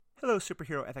Hello,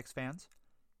 Superhero Ethics fans.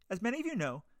 As many of you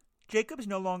know, Jacob is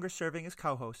no longer serving as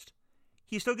co-host.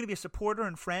 He's still going to be a supporter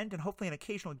and friend and hopefully an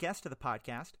occasional guest of the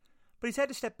podcast, but he's had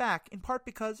to step back in part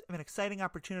because of an exciting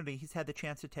opportunity he's had the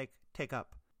chance to take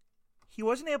up. He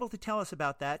wasn't able to tell us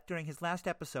about that during his last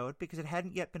episode because it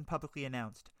hadn't yet been publicly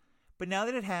announced, but now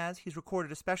that it has, he's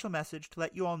recorded a special message to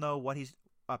let you all know what he's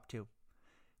up to.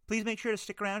 Please make sure to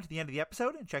stick around to the end of the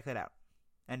episode and check that out.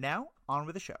 And now, on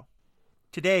with the show.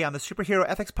 Today on the Superhero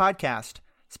Ethics Podcast,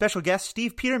 special guest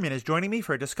Steve Peterman is joining me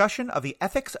for a discussion of the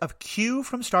ethics of Q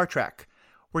from Star Trek.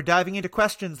 We're diving into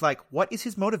questions like, what is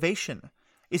his motivation?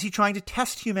 Is he trying to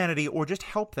test humanity or just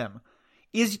help them?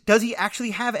 Does he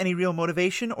actually have any real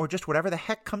motivation or just whatever the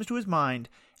heck comes to his mind?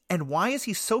 And why is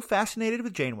he so fascinated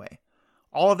with Janeway?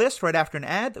 All of this right after an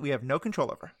ad that we have no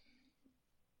control over.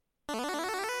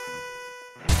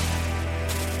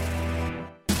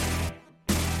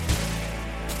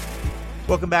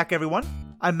 Welcome back, everyone.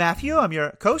 I'm Matthew. I'm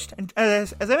your host. And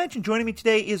as I mentioned, joining me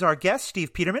today is our guest,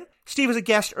 Steve Peterman. Steve was a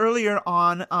guest earlier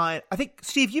on, I think,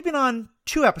 Steve, you've been on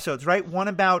 2 episodes, right? One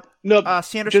about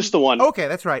Sanderson. Just the one. Okay,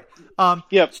 that's right.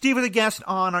 Yep. Steve was a guest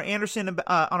on our on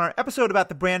our episode about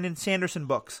the Brandon Sanderson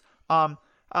books.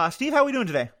 Steve, how are we doing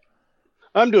today?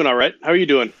 I'm doing all right. How are you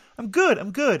doing? I'm good.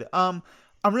 I'm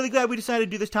really glad we decided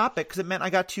to do this topic because it meant I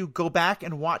got to go back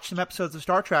and watch some episodes of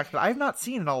Star Trek that I have not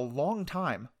seen in a long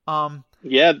time.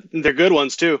 Yeah, they're good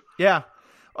ones too. Yeah.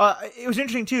 It was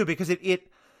interesting too because it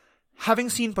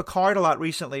having seen Picard a lot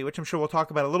recently, which I'm sure we'll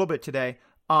talk about a little bit today.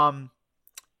 I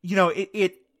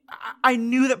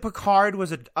knew that Picard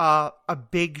was a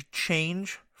big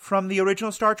change from the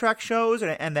original Star Trek shows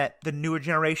and that the newer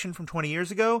generation from 20 years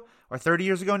ago or 30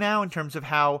 years ago now in terms of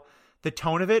how the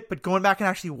tone of it, but going back and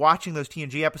actually watching those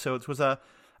TNG episodes was a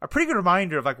pretty good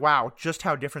reminder of like, wow, just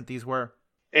how different these were.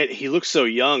 And he looks so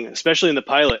young, especially in the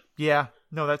pilot. Yeah,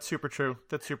 no, that's super true.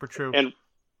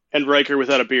 And Riker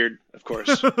without a beard, of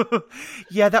course.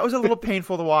 Yeah, that was a little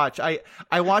painful to watch.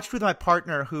 I watched with my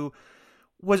partner who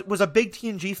was a big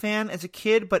TNG fan as a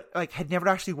kid, but like had never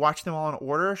actually watched them all in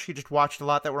order. She just watched a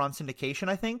lot that were on syndication,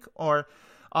 I think, or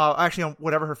actually on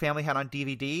whatever her family had on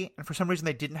DVD. And for some reason,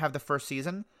 they didn't have the first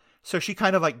season. So she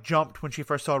kind of like jumped when she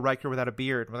first saw Riker without a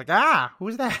beard. We're like,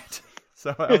 who's that?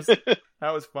 So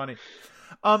that was funny.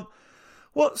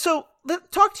 Well, so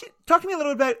talk to me a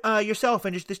little bit about yourself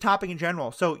and just this topic in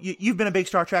general. So you've been a big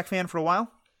Star Trek fan for a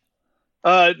while?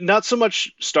 Not so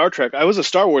much Star Trek. I was a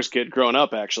Star Wars kid growing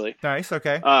up, actually. Nice.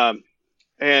 Okay.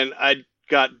 And I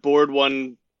got bored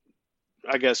one,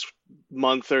 I guess,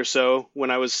 month or so when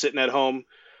I was sitting at home,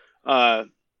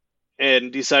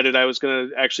 and decided I was going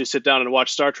to actually sit down and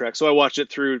watch Star Trek. So I watched it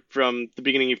through from the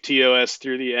beginning of TOS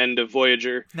through the end of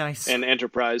Voyager. Nice. And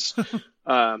Enterprise.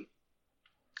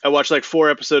 I watched like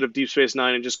 4 episodes of Deep Space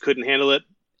Nine and just couldn't handle it.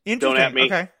 Interesting. Don't at me.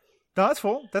 Okay. No, that's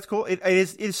cool. That's cool. It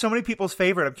is so many people's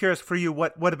favorite. I'm curious for you,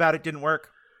 what about it didn't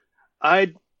work?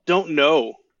 I don't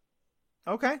know.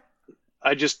 Okay.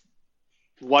 I just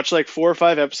watched like 4 or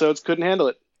 5 episodes, couldn't handle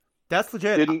it. That's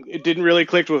legit. It didn't really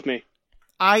click with me.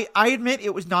 I admit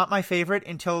it was not my favorite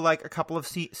until like a couple of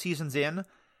seasons in.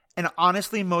 And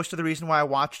honestly, most of the reason why I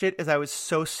watched it is I was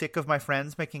so sick of my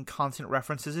friends making constant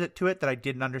references to it that I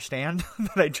didn't understand.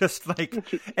 That I just like...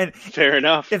 and fair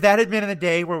enough. If that had been in the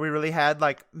day where we really had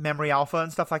like Memory Alpha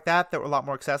and stuff like that were a lot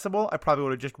more accessible, I probably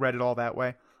would have just read it all that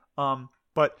way.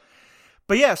 But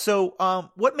yeah, so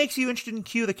what makes you interested in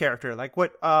Q, the character? Like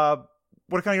what are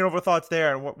kind of your overall thoughts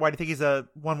there? And why do you think he's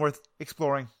one worth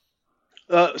exploring?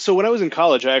 So when I was in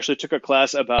college, I actually took a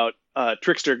class about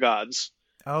trickster gods.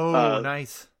 Oh,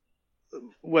 nice.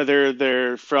 Whether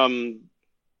they're from,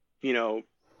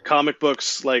 comic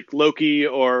books like Loki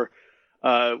or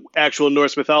actual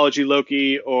Norse mythology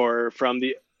Loki or from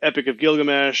the Epic of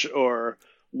Gilgamesh or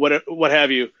what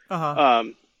have you. Uh-huh.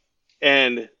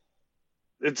 And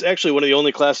it's actually one of the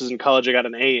only classes in college I got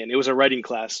an A in. It was a writing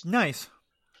class. Nice.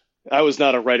 I was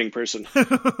not a writing person.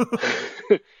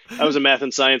 I was a math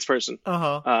and science person.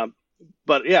 Uh-huh.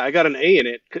 But yeah, I got an A in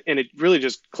it, and it really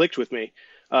just clicked with me.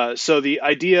 So the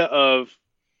idea of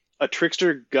a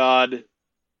trickster god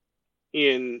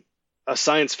in a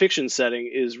science fiction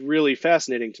setting is really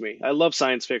fascinating to me. I love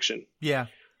science fiction. Yeah.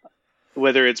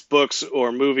 Whether it's books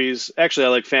or movies. Actually, I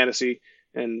like fantasy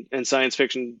and science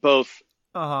fiction both.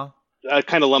 Uh-huh. I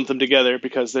kind of lump them together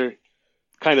because they're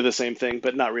kind of the same thing,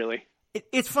 but not really.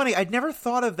 It's funny. I'd never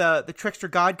thought of the trickster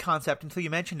god concept until you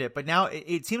mentioned it, but now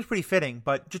it seems pretty fitting.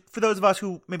 But just for those of us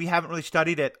who maybe haven't really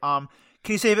studied it, can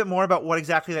you say a bit more about what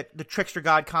exactly the trickster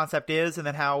god concept is, and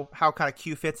then how kind of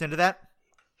Q fits into that?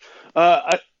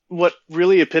 What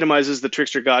really epitomizes the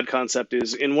trickster god concept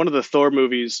is in one of the Thor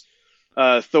movies,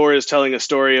 Thor is telling a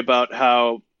story about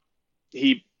how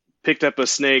he picked up a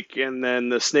snake, and then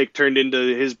the snake turned into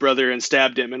his brother and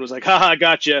stabbed him, and was like, "Haha,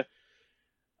 gotcha."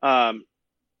 Um,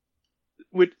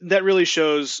 that really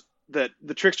shows that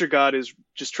the trickster god is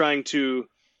just trying to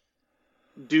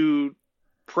do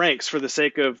pranks for the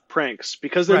sake of pranks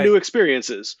because they're Right. new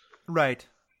experiences. Right.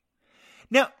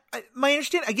 Now, my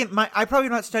understanding, again, I probably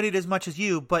not studied as much as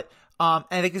you, but and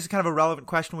I think this is kind of a relevant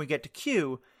question when we get to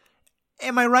Q.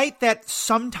 Am I right that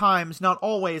sometimes, not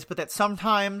always, but that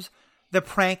sometimes the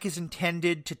prank is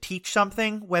intended to teach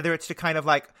something, whether it's to kind of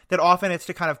like, that often it's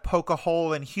to kind of poke a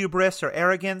hole in hubris or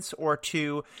arrogance, or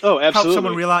to help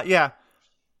someone realize,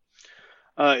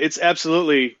 it's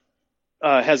absolutely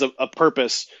has a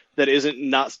purpose that isn't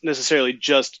not necessarily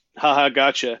just haha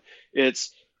gotcha.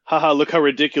 It's haha, look how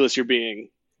ridiculous you're being.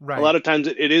 Right. A lot of times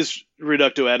it is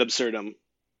reductio ad absurdum.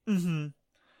 Mm-hmm.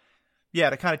 Yeah,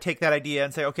 to kind of take that idea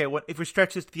and say, okay, what if we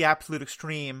stretch this to the absolute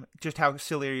extreme, just how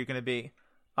silly are you going to be?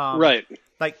 Right.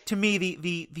 Like, to me,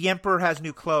 the Emperor has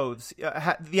new clothes.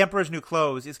 The Emperor's new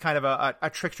clothes is kind of a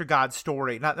trickster god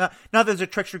story. Not that there's a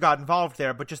trickster god involved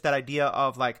there, but just that idea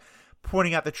of like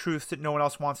pointing out the truths that no one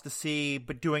else wants to see,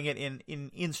 but doing it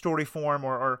in story form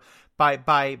or by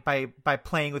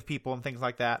playing with people and things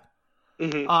like that.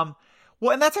 Mm-hmm.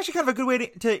 Well, and that's actually kind of a good way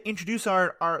to introduce one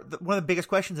of the biggest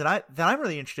questions that I'm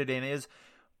really interested in is,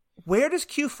 where does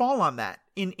Q fall on that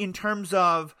in terms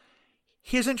of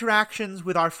his interactions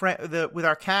with with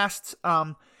our casts?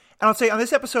 And I'll say on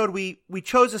this episode we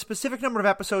chose a specific number of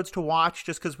episodes to watch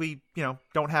just because we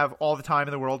don't have all the time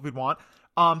in the world we'd want.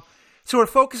 So we're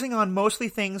focusing on mostly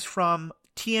things from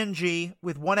TNG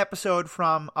with one episode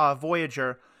from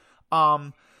Voyager.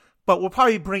 But we'll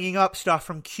probably be bringing up stuff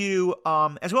from Q,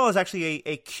 as well as actually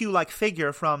a Q-like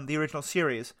figure from the original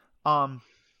series. And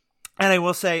I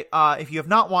will say, if you have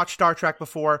not watched Star Trek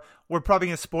before, we're probably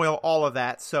going to spoil all of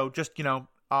that. So just,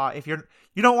 if you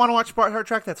don't want to watch Star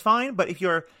Trek, that's fine. But if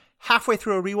you're halfway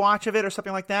through a rewatch of it or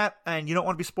something like that, and you don't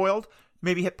want to be spoiled,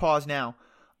 maybe hit pause now.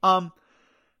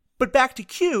 But back to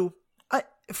Q,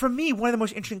 for me, one of the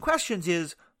most interesting questions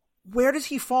is, where does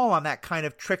he fall on that kind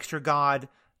of trickster god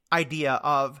idea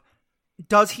of,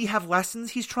 does he have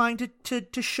lessons he's trying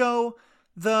to show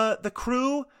the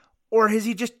crew, or is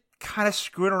he just kind of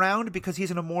screwing around because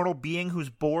he's an immortal being who's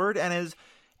bored, and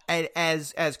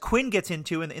as Quinn gets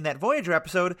into in that Voyager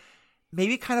episode,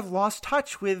 maybe kind of lost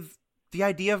touch with the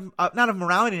idea of not of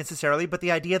morality necessarily, but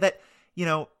the idea that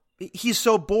he's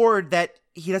so bored that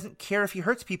he doesn't care if he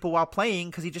hurts people while playing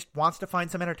because he just wants to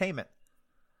find some entertainment.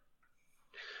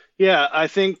 Yeah, I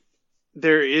think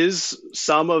there is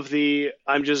some of the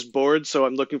I'm just bored, so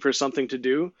I'm looking for something to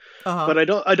do. But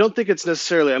I don't think it's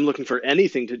necessarily I'm looking for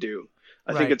anything to do.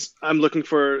 I think it's I'm looking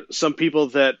for some people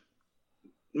that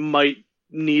might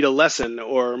need a lesson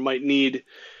or might need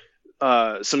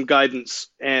some guidance,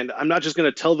 and I'm not just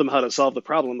going to tell them how to solve the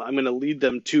problem. I'm going to lead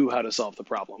them to how to solve the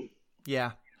problem.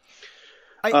 Yeah.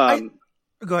 Go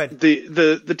ahead.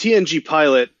 The TNG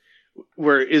pilot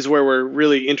is where we're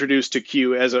really introduced to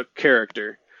Q as a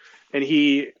character. And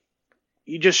he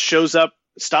just shows up,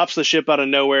 stops the ship out of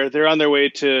nowhere. They're on their way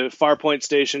to Farpoint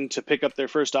Station to pick up their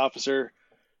first officer.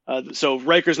 So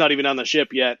Riker's not even on the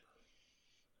ship yet.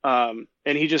 And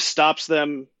he just stops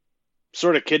them,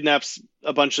 sort of kidnaps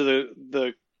a bunch of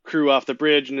the crew off the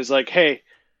bridge, and is like, hey,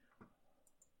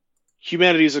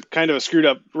 humanity's a kind of a screwed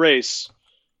up race.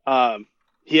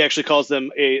 He actually calls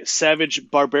them a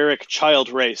savage, barbaric child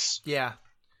race. Yeah.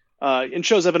 And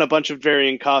shows up in a bunch of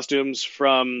varying costumes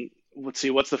from... Let's see,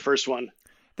 what's the first one?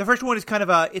 The first one is kind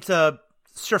of it's a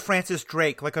Sir Francis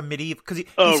Drake, like a medieval, because he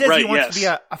says he wants to be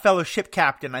a fellow ship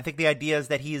captain. I think the idea is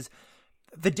that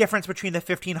the difference between the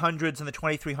 1500s and the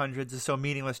 2300s is so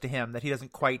meaningless to him that he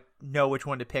doesn't quite know which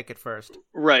one to pick at first.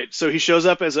 Right. So he shows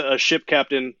up as a ship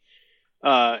captain,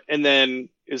 and then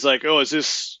is like, oh, is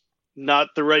this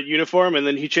not the right uniform? And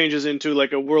then he changes into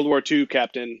like a World War II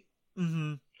captain.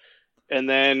 Mm-hmm. And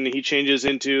then he changes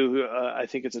into, I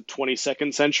think it's a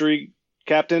 22nd century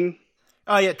captain.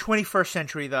 Oh yeah, 21st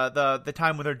century, the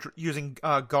time when they're using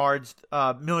guards.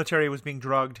 Military was being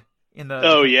drugged in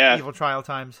the evil trial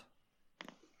times.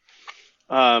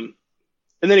 And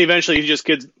then eventually he just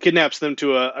kidnaps them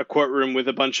to a courtroom with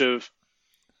a bunch of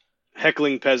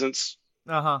heckling peasants.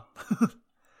 Well,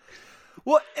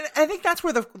 and I think that's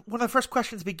where one of the first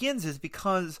questions begins, is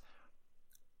because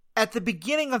at the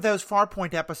beginning of those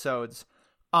Farpoint episodes,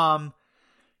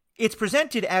 it's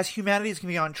presented as humanity is going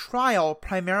to be on trial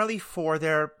primarily for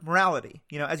their morality.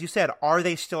 As you said, are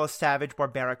they still a savage,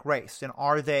 barbaric race? And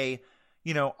are they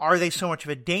so much of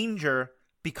a danger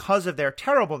because of their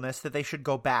terribleness that they should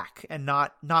go back and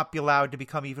not be allowed to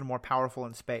become even more powerful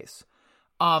in space?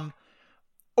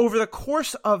 over the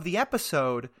course of the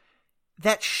episode,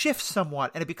 that shifts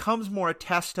somewhat, and it becomes more a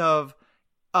test of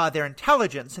their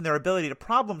intelligence and their ability to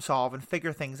problem solve and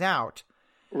figure things out.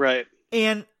 Right.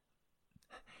 And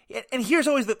here's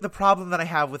always the problem that I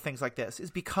have with things like this,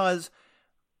 is because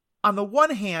on the one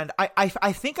hand, I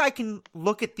think I can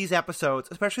look at these episodes,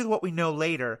 especially what we know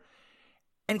later,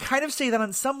 and kind of say that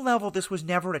on some level this was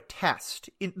never a test.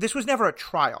 This was never a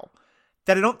trial.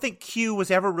 That I don't think Q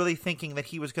was ever really thinking that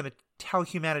he was going to tell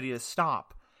humanity to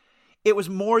stop. It was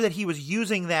more that he was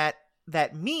using that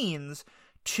means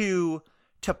to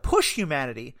push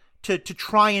humanity to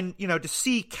try and, to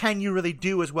see, can you really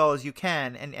do as well as you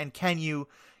can, and can you,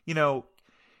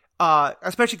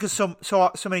 especially because so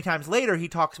many times later he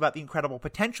talks about the incredible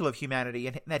potential of humanity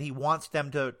and that he wants them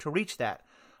to reach that.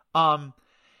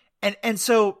 And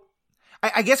so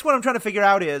I guess what I'm trying to figure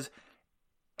out is,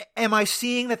 am I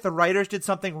seeing that the writers did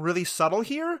something really subtle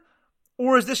here?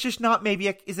 Or is this just not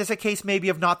is this a case maybe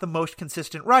of not the most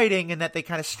consistent writing, and that they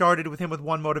kind of started with him with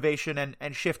one motivation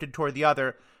and shifted toward the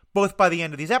other, both by the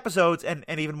end of these episodes and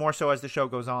even more so as the show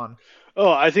goes on?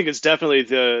 Oh, I think it's definitely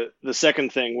the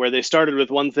second thing, where they started with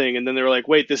one thing and then they were like,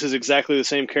 wait, this is exactly the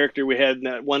same character we had in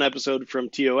that one episode from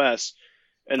TOS,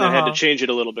 and then had to change it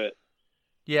a little bit.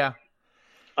 Yeah.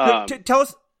 Tell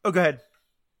us. Oh, go ahead.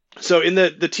 So in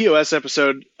the TOS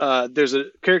episode, there's a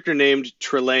character named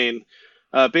Trelane.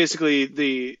 Basically,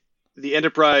 the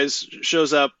Enterprise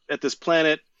shows up at this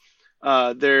planet.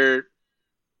 Their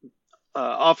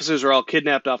officers are all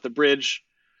kidnapped off the bridge,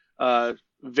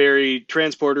 very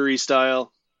transporter-y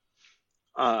style.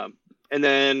 And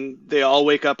then they all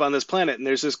wake up on this planet, and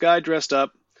there's this guy dressed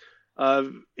up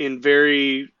in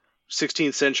very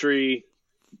 16th century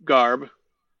garb.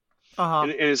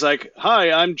 And he's like,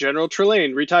 "Hi, I'm General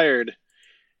Trelane, retired."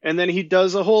 And then he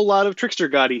does a whole lot of trickster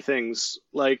gaudy things,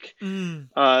 like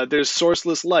there's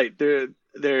sourceless light,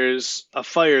 there's a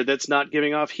fire that's not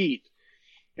giving off heat,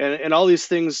 and all these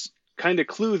things kind of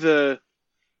clue the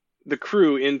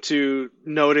crew into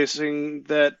noticing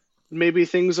that maybe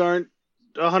things aren't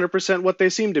 100% what they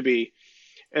seem to be.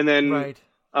 And then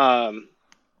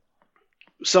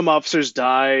some officers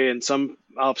die, and some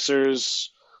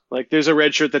officers, like, there's a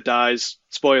red shirt that dies.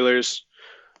 Spoilers.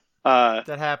 That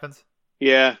happens.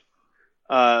 Yeah.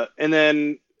 And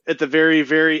then at the very,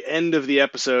 very end of the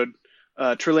episode,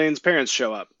 Trelane's parents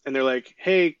show up, and they're like,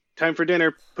 "Hey, time for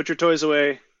dinner. Put your toys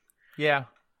away." Yeah.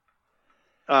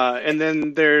 And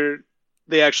then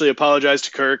they actually apologize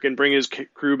to Kirk and bring his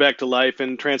crew back to life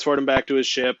and transport him back to his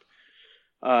ship.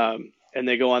 And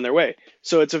they go on their way.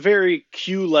 So it's a very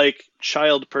Q-like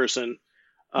child person,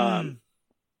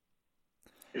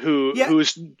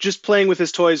 who's just playing with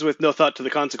his toys with no thought to the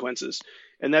consequences.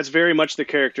 And that's very much the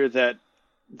character that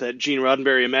Gene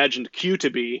Roddenberry imagined Q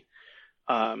to be,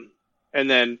 and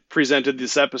then presented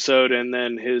this episode, and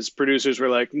then his producers were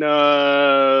like,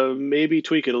 "No, maybe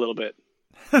tweak it a little bit."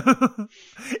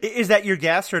 Is that your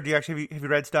guess, or do you actually have you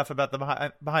read stuff about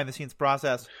the behind the scenes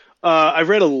process? I've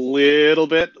read a little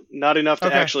bit, not enough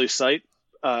to actually cite,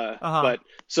 but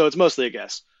so it's mostly a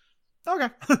guess. Okay.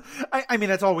 I mean,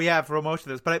 that's all we have for most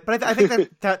of this, but I think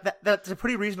that's a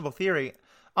pretty reasonable theory.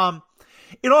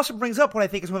 It also brings up what I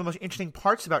think is one of the most interesting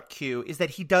parts about Q, is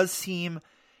that he does seem,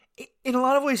 in a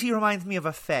lot of ways, he reminds me of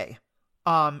a Fae,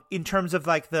 in terms of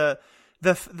like that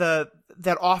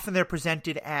often they're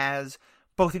presented as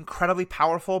both incredibly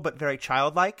powerful but very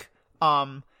childlike,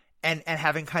 and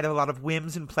having kind of a lot of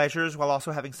whims and pleasures while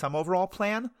also having some overall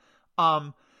plan.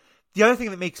 The other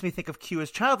thing that makes me think of Q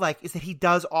as childlike is that he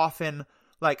does often,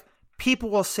 like, people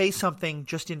will say something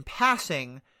just in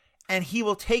passing, and he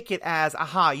will take it as,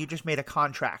 aha, you just made a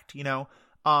contract, The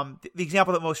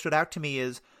example that most stood out to me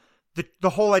is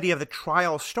the whole idea of the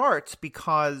trial starts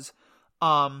because,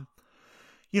 Picard,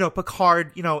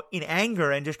 in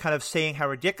anger and just kind of saying how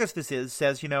ridiculous this is,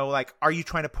 says, like, "Are you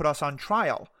trying to put us on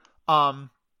trial?"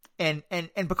 And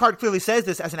Picard clearly says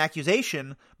this as an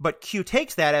accusation, but Q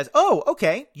takes that as, "Oh,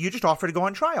 okay, you just offered to go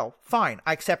on trial. Fine,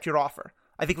 I accept your offer."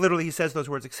 I think literally he says those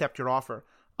words, "accept your offer."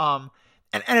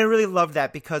 And I really love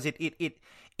that because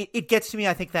it gets to me.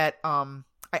 I think that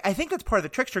I think that's part of the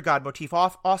trickster god motif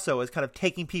also, is kind of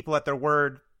taking people at their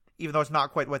word, even though it's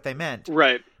not quite what they meant.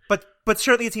 Right. But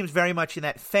certainly it seems very much in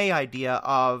that Fae idea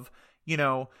of, you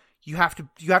have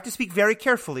to speak very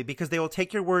carefully because they will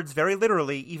take your words very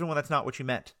literally, even when that's not what you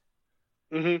meant.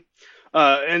 Mm-hmm.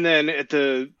 And then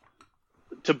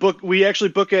we actually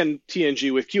bookend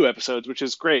TNG with Q episodes, which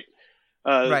is great.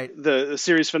 Right. The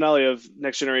series finale of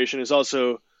Next Generation is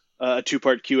also a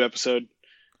 2-part Q episode.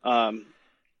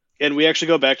 And we actually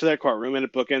go back to that courtroom, and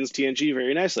it bookends TNG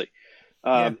very nicely.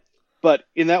 But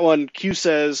in that one, Q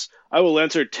says, "I will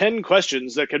answer 10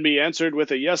 questions that can be answered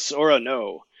with a yes or a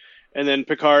no." And then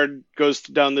Picard goes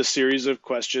down this series of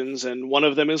questions, and one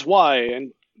of them is why.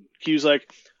 And Q's like,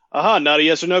 "Aha, not a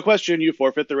yes or no question. You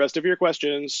forfeit the rest of your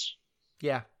questions."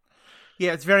 Yeah.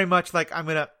 Yeah, it's very much like I'm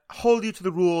going to hold you to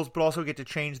the rules, but also get to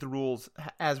change the rules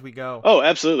as we go. Oh,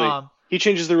 absolutely. He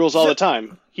changes the rules all the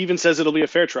time. He even says it'll be a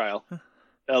fair trial.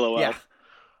 LOL. Yeah.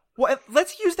 Well,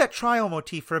 let's use that trial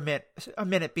motif for a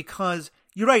minute, because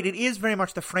you're right. It is very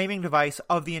much the framing device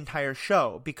of the entire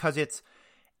show, because it's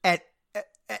and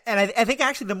I think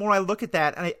actually the more I look at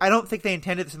that, and I don't think they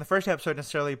intended this in the first episode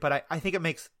necessarily, but I think it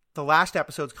makes the last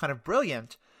episodes kind of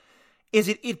brilliant, is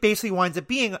it basically winds up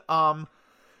being,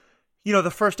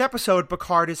 the first episode,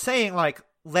 Picard is saying, like,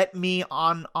 let me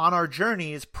on our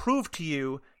journeys prove to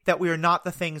you that we are not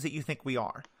the things that you think we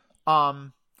are.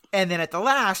 And then at the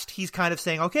last, he's kind of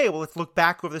saying, okay, well, let's look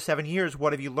back over the 7 years.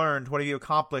 What have you learned? What have you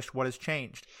accomplished? What has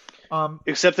changed?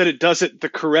 Except that it does it the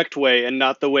correct way and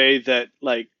not the way that,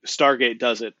 like, Stargate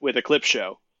does it with a clip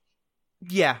show.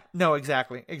 Yeah, no,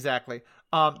 exactly.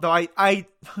 Though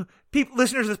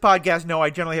listeners of this podcast know I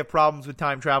generally have problems with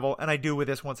time travel, and I do with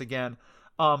this once again.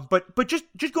 But just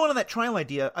going on that trial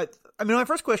idea, I mean, my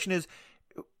first question is,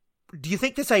 do you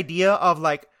think this idea of,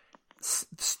 like,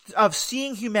 of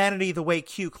seeing humanity the way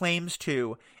Q claims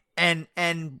to, and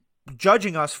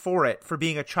judging us for it, for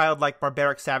being a childlike,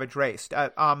 barbaric, savage race,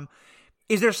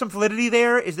 is there some validity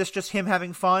there? Is this just him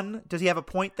having fun? Does he have a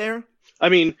point there? I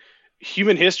mean,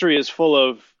 human history is full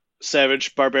of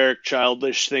savage, barbaric,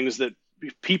 childish things that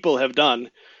people have done,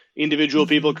 individual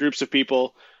people, groups of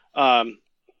people,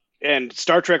 and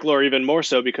Star Trek lore even more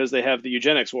so, because they have the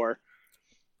eugenics war.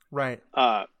 Right.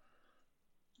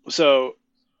 So,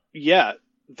 yeah,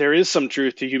 there is some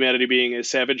truth to humanity being a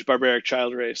savage, barbaric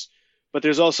child race. But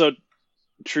there's also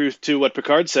truth to what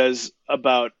Picard says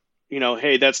about,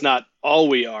 hey, that's not all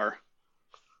we are.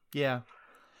 Yeah.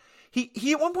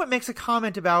 He at one point makes a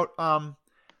comment about, or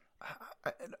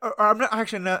I'm not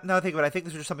actually, now I think of it, I think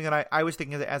this was just something that I was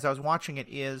thinking as I was watching it,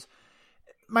 is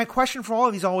my question for all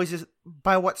of these always is,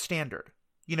 by what standard?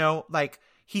 Like,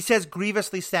 he says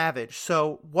grievously savage.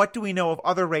 So what do we know of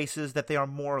other races that they are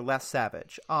more or less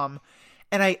savage? And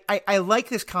I like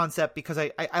this concept because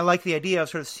I like the idea of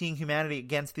sort of seeing humanity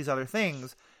against these other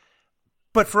things.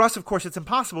 But for us, of course, it's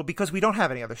impossible because we don't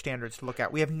have any other standards to look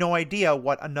at. We have no idea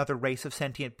what another race of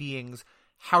sentient beings,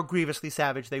 how grievously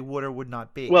savage they would or would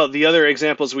not be. Well, the other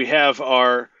examples we have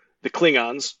are the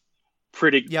Klingons,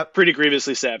 pretty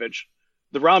grievously savage.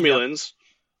 The Romulans,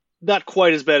 not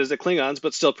quite as bad as the Klingons,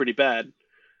 but still pretty bad.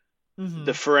 Mm-hmm.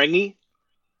 The Ferengi,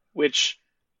 which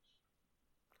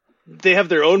they have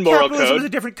their own moral Capitalism code. is a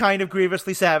different kind of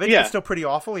grievously savage, but still pretty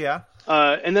awful, yeah.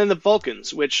 And then the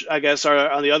Vulcans, which I guess are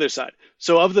on the other side.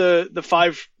 So of the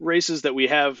 5 races that we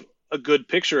have a good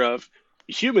picture of,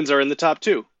 humans are in the top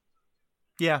 2.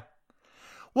 Yeah.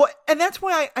 Well, and that's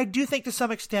why I do think to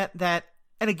some extent that,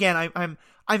 and again,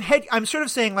 I'm sort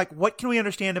of saying, like, what can we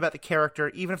understand about the character,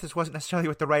 even if this wasn't necessarily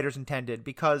what the writers intended?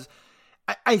 Because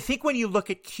I think when you look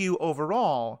at Q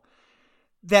overall,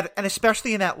 that, and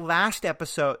especially in that last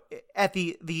episode, at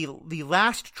the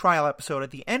last trial episode at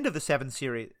the end of the 7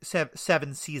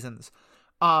 seasons,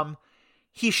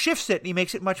 he shifts it and he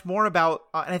makes it much more about,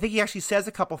 and I think he actually says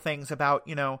a couple things about,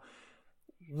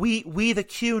 we the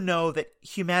Q know that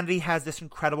humanity has this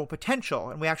incredible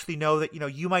potential, and we actually know that,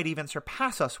 you might even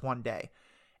surpass us one day.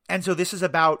 And so this is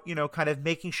about, kind of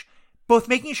both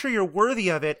making sure you're worthy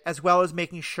of it, as well as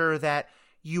making sure that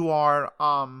you are,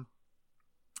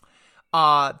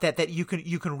 that you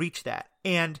can reach that.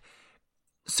 And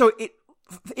so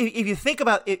if you think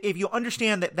about it, if you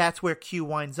understand that that's where Q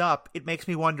winds up, it makes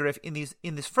me wonder if in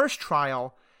this first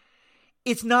trial,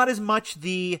 it's not as much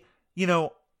the,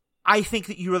 I think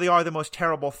that you really are the most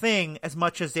terrible thing, as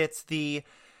much as it's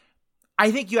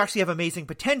I think you actually have amazing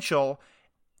potential,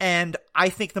 and I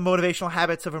think the motivational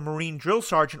habits of a Marine drill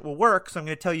sergeant will work, so I'm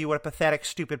going to tell you what a pathetic,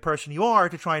 stupid person you are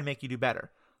to try and make you do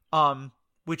better.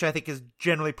 Which I think is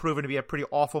generally proven to be a pretty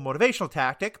awful motivational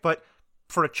tactic, but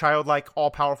for a childlike,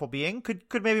 all-powerful being,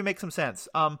 could maybe make some sense.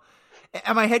 Am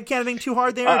I headcanoning too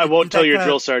hard there? I won't tell your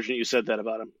drill sergeant you said that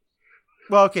about him.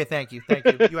 Well, okay, thank you.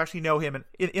 You actually know him, and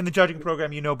in the judging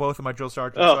program, you know both of my drill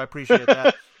sergeants, so I appreciate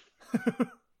that.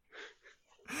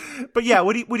 But yeah,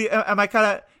 what do you? Am I kind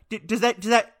of? Does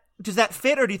that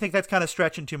fit, or do you think that's kind of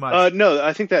stretching too much? No,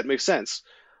 I think that makes sense.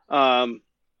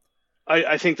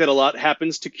 I think that a lot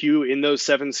happens to Q in those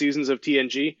 7 seasons of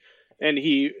TNG, and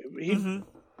he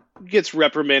gets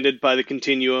reprimanded by the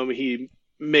Continuum. He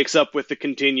makes up with the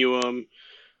Continuum.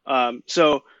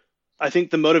 So I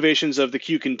think the motivations of the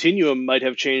Q Continuum might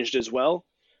have changed as well.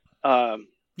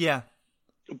 Yeah.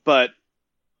 But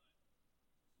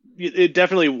it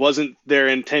definitely wasn't their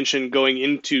intention going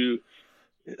into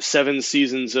 7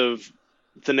 seasons of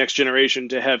The Next Generation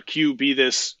to have Q be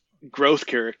this growth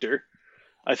character.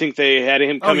 I think they had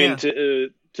him come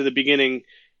into to the beginning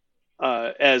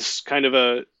as kind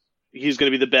of he's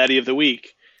going to be the baddie of the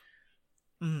week.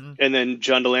 Mm-hmm. And then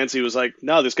John Delancey was like,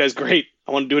 no, this guy's great.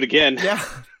 I want to do it again. Yeah.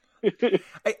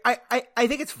 I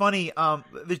think it's funny.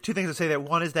 There's two things to say there.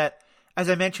 One is that, as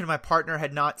I mentioned, my partner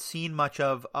had not seen much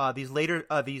of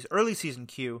these early season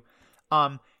Q.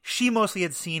 She mostly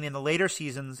had seen in the later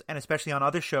seasons, and especially on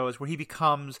other shows, where he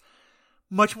becomes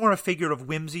much more a figure of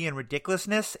whimsy and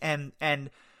ridiculousness. And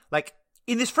like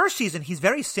in this first season, he's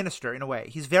very sinister in a way.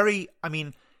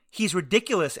 He's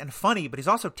ridiculous and funny, but he's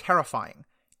also terrifying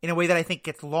in a way that I think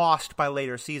gets lost by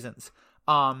later seasons.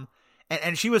 And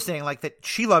she was saying like that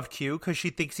she loved Q because she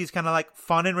thinks he's kind of like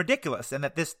fun and ridiculous, and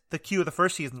that the Q of the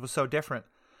first season was so different.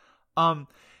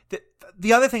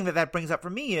 The other thing that brings up for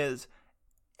me is,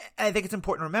 I think it's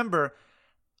important to remember,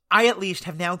 I at least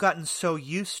have now gotten so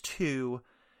used to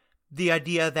the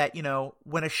idea that, you know,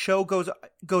 when a show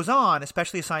goes on,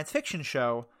 especially a science fiction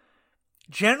show,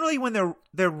 generally when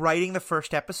they're writing the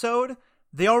first episode,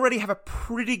 they already have a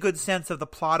pretty good sense of the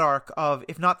plot arc of,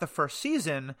 if not the first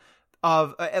season,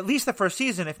 of at least the first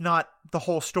season, if not the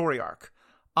whole story arc.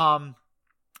 And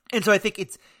so I think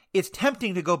it's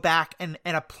tempting to go back and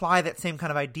apply that same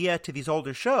kind of idea to these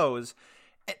older shows.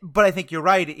 But I think you're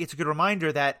right. It's a good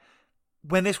reminder that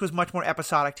when this was much more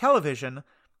episodic television,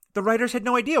 the writers had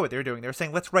no idea what they were doing. They were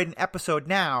saying, let's write an episode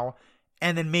now,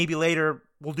 and then maybe later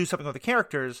we'll do something with the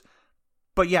characters.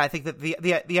 But yeah, I think that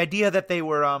the idea that they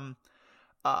were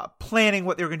planning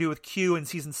what they were going to do with Q in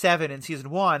season 7 and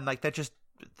season 1, like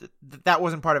that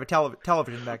wasn't part of a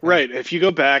television back then. Right. If you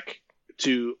go back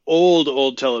to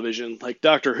old television, like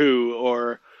Doctor Who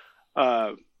or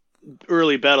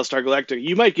early Battlestar Galactica,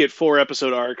 you might get 4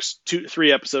 episode arcs,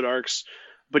 3 episode arcs,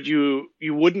 but you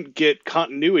wouldn't get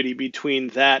continuity between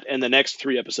that and the next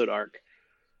 3 episode arc.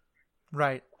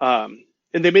 Right. And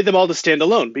they made them all to stand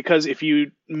alone, because if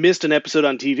you missed an episode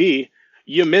on TV,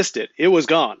 you missed it. It was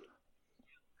gone.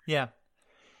 Yeah.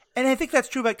 And I think that's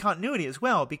true about continuity as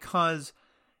well, because,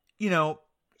 you know,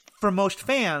 for most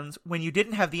fans, when you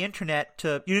didn't have the internet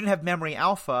you didn't have Memory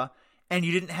Alpha, and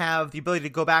you didn't have the ability to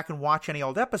go back and watch any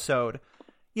old episode,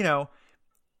 you know,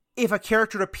 if a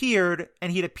character appeared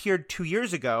and he'd appeared 2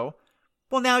 years ago,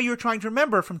 well, now you're trying to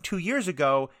remember from 2 years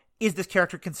ago, is this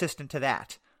character consistent to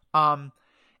that?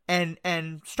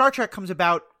 And Star Trek comes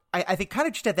about, I think, kind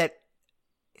of just at that.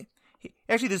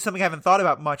 Actually, this is something I haven't thought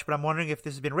about much, but I'm wondering if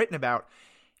this has been written about.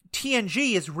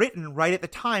 TNG is written right at the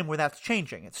time where that's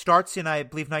changing. It starts in, I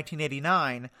believe,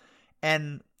 1989,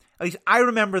 and at least I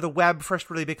remember the web first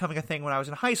really becoming a thing when I was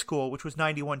in high school, which was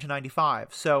 91 to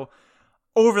 95. So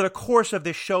over the course of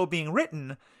this show being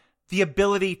written, the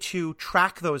ability to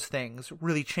track those things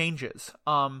really changes.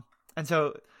 And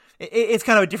so it's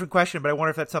kind of a different question, but I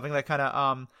wonder if that's something that kind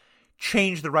of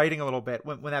changed the writing a little bit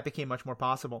when that became much more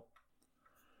possible.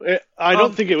 I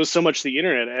don't think it was so much the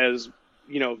internet as,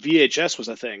 you know, VHS was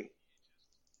a thing.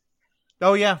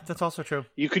 Oh, yeah, that's also true.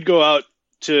 You could go out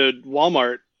to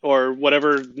Walmart or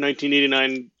whatever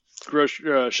 1989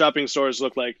 shopping stores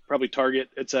look like, probably Target,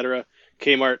 etc.,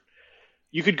 Kmart.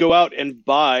 You could go out and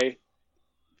buy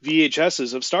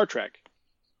VHSs of Star Trek.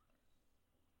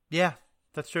 Yeah,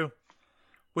 that's true.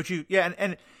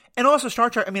 And also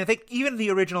Star Trek. I mean, I think even the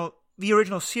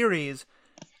original series,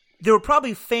 there were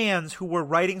probably fans who were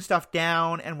writing stuff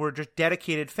down and were just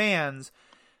dedicated fans,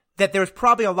 that there was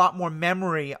probably a lot more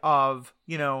memory of,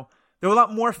 you know, there were a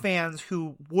lot more fans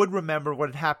who would remember what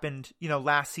had happened, you know,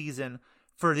 last season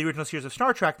for the original series of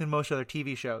Star Trek than most other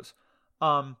TV shows.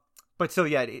 But still,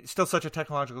 yeah, it's still such a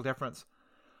technological difference.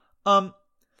 One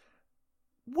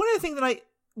of the things that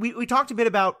we talked a bit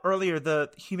about earlier, the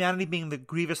humanity being the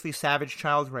grievously savage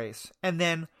child race. And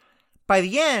then by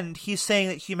the end, he's saying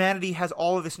that humanity has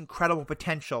all of this incredible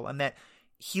potential and that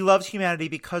he loves humanity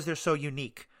because they're so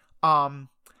unique. And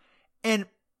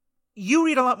you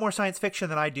read a lot more science fiction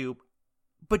than I do,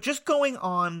 but just going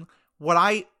on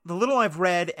the little I've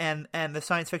read and the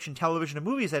science fiction television and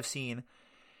movies I've seen,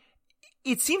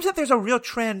 it seems that there's a real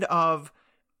trend of,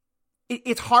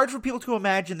 it's hard for people to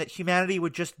imagine that humanity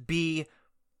would just be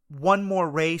one more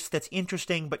race that's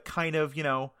interesting, but kind of, you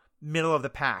know, middle of the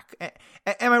pack.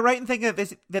 Am I right in thinking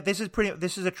that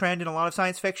this is a trend in a lot of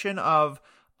science fiction of,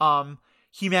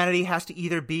 humanity has to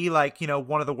either be like, you know,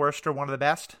 one of the worst or one of the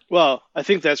best? Well, I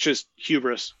think that's just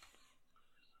hubris.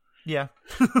 Yeah,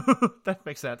 that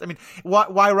makes sense. I mean,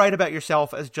 why write about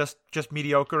yourself as just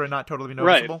mediocre and not totally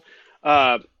noticeable?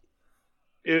 Right.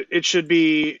 It should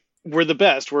be we're the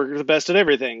best. We're the best at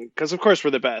everything because of course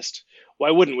we're the best.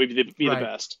 Why wouldn't we be the Right.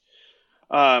 best?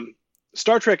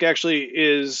 Star Trek actually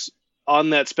is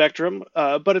on that spectrum,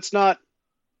 but it's not.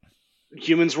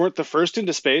 Humans weren't the first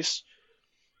into space.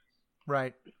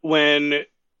 Right. When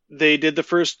they did the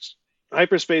first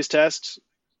hyperspace tests,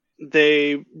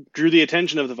 they drew the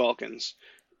attention of the Vulcans,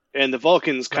 and the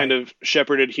Vulcans kind Right. of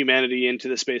shepherded humanity into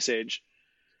the space age.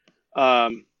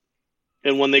 And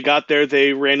when they got there,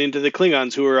 they ran into the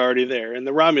Klingons who were already there, and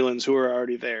the Romulans who were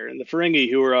already there, and the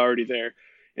Ferengi who were already there,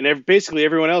 and basically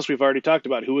everyone else we've already talked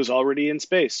about who was already in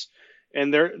space.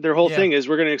 And their whole Yeah. thing is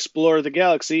we're going to explore the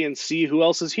galaxy and see who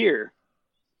else is here.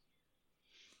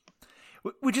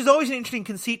 Which is always an interesting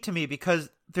conceit to me because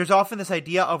there's often this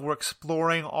idea of we're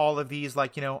exploring all of these,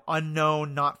 like,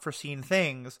 unknown, not foreseen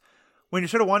things. When you're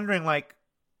sort of wondering, like,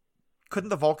 couldn't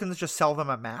the Vulcans just sell them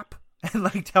a map and,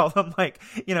 like, tell them, like,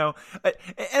 and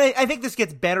I think this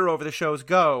gets better over the shows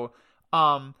go.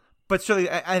 But certainly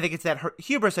I think it's that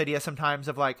hubris idea sometimes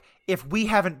of, like, if we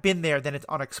haven't been there, then it's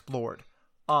unexplored.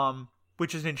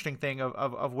 Which is an interesting thing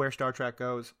of where Star Trek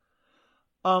goes.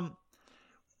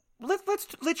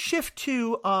 Let's shift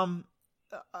to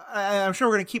I'm sure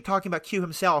we're going to keep talking about Q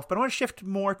himself, but I want to shift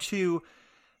more to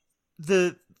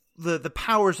the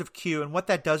powers of Q and what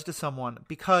that does to someone,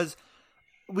 because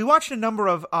we watched a number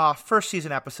of first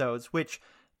season episodes, which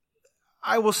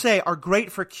I will say are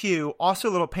great for Q, also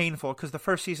a little painful because the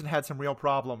first season had some real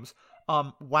problems.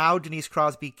 Wow, Denise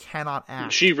Crosby cannot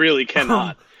act. She really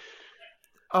cannot.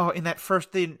 In that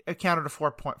first, the encounter to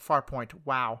Farpoint.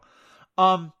 Wow.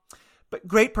 But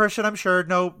great person, I'm sure.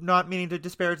 No, not meaning to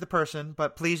disparage the person,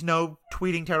 but please no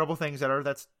tweeting terrible things at her.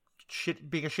 That's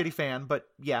being a shitty fan. But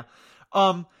yeah.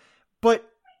 But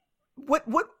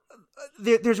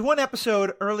there's one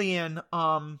episode early in,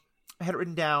 I had it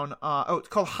written down. It's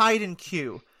called Hide and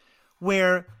Q,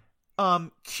 where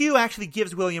Q actually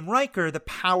gives William Riker the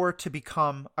power to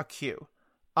become a Q.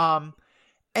 And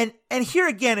here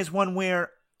again is one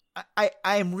where I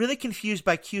am really confused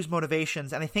by Q's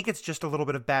motivations, and I think it's just a little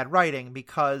bit of bad writing,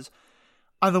 because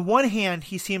on the one hand,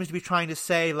 he seems to be trying to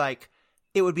say, like,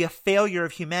 it would be a failure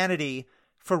of humanity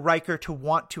for Riker to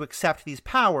want to accept these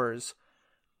powers,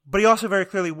 but he also very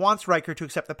clearly wants Riker to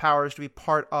accept the powers to be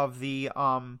part of the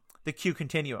Q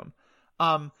continuum.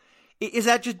 Is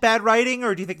that just bad writing,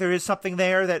 or do you think there is something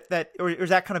there or is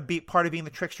that kind of part of being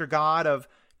the trickster god of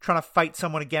trying to fight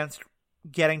someone against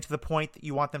getting to the point that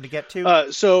you want them to get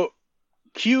to? So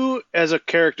Q as a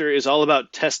character is all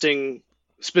about testing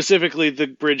specifically the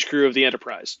bridge crew of the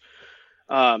Enterprise.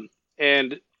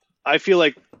 And I feel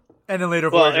like... And then later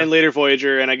Voyager. And later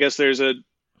Voyager, and I guess there's a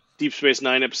Deep Space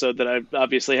Nine episode that I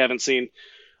obviously haven't seen.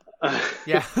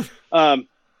 Yeah.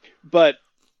 But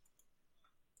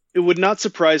it would not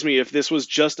surprise me if this was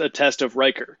just a test of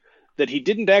Riker. That he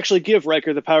didn't actually give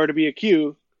Riker the power to be a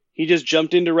Q. He just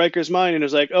jumped into Riker's mind and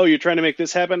was like, oh, you're trying to make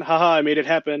this happen? Haha, I made it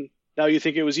happen. Now you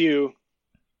think it was you.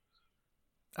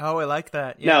 Oh, I like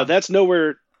that. Yeah. Now, that's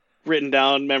nowhere written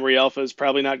down. Memory Alpha's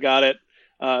probably not got it.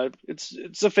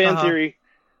 It's a fan theory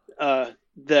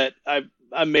that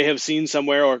I may have seen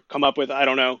somewhere or come up with. I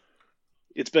don't know.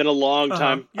 It's been a long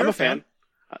time. You're I'm a fan.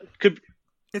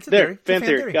 It's a there, theory. fan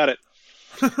theory. Got it.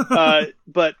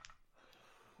 But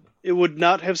it would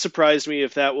not have surprised me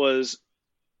if that was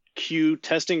Q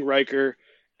testing Riker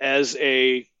as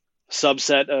a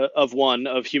subset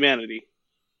of humanity.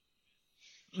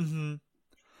 Mm-hmm.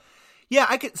 Yeah,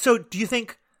 I could. So, do you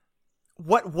think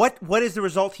what is the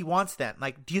result he wants then?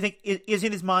 Like, do you think is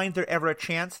in his mind there ever a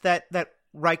chance that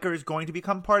Riker is going to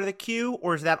become part of the Q,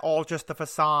 or is that all just the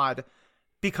facade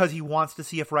because he wants to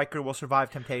see if Riker will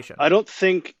survive temptation? I don't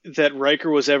think that Riker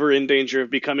was ever in danger of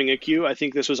becoming a Q. I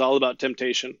think this was all about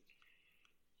temptation.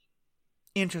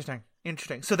 Interesting.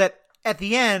 So that at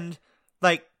the end,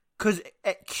 like, because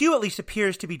Q at least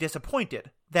appears to be disappointed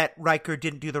that Riker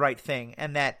didn't do the right thing,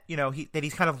 and that that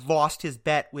he's kind of lost his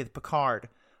bet with Picard.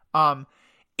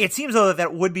 It seems though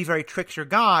that would be very trickster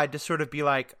God to sort of be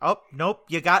like, oh nope,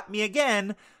 you got me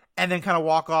again, and then kind of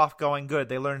walk off going, good,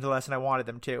 they learned the lesson I wanted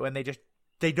them to, and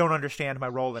they don't understand my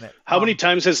role in it. How many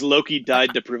times has Loki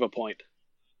died to prove a point?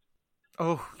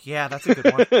 Oh yeah, that's a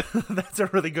good one. That's a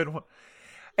really good one.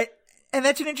 And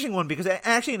that's an interesting one, because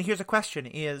actually, and here's a question,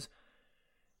 is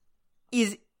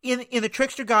in the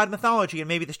trickster god mythology, and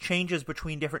maybe this changes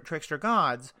between different trickster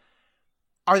gods,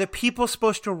 are the people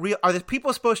supposed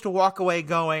to walk away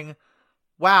going,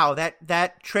 wow,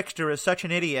 that trickster is such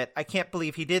an idiot, I can't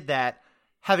believe he did that,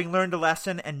 having learned a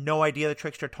lesson and no idea the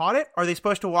trickster taught it? Or are they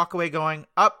supposed to walk away going,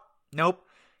 nope,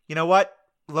 you know what,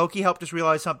 Loki helped us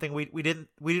realize something we didn't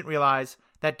realize.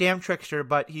 that damn trickster,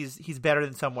 but he's better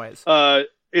in some ways.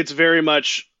 It's very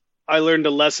much, I learned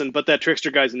a lesson, but that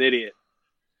trickster guy's an idiot.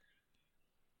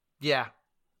 Yeah.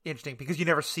 Interesting, because you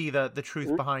never see the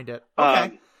truth behind it.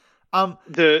 Okay.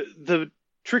 The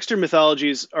trickster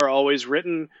mythologies are always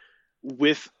written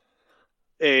with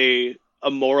a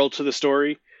moral to the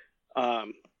story,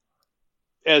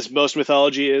 as most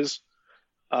mythology is.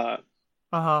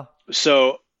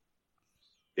 So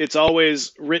it's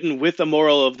always written with the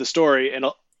moral of the story, and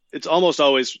it's almost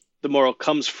always the moral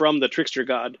comes from the trickster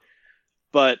god,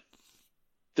 but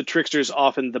the trickster's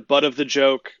often the butt of the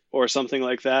joke or something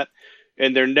like that,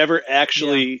 and they're never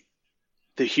actually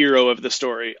the hero of the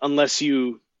story unless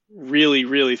you really,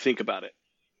 really think about it.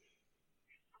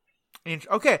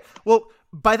 Okay, well,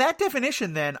 by that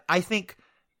definition then, I think,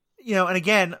 and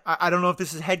again, I don't know if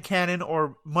this is headcanon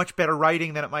or much better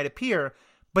writing than it might appear,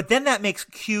 but then that makes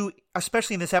Q,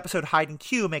 especially in this episode, Hyde and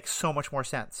Q, makes so much more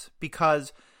sense.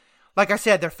 Because, like I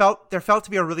said, there felt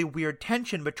to be a really weird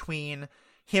tension between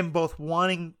him both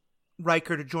wanting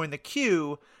Riker to join the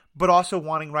Q, but also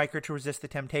wanting Riker to resist the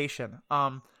temptation.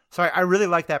 So I really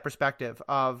like that perspective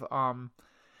of,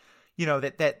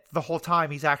 that the whole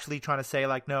time he's actually trying to say,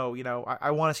 like, no,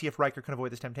 I want to see if Riker can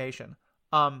avoid this temptation.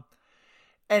 So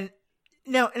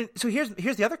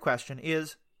here's the other question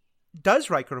is, does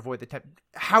Riker avoid the test?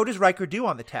 How does Riker do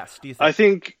on the test, do you think? I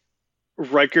think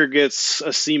Riker gets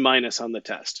a C- on the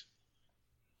test.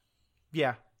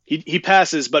 Yeah. He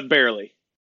passes, but barely.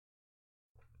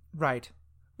 Right.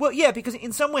 Well, yeah, because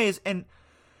in some ways, and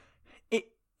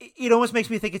it almost makes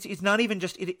me think it's not even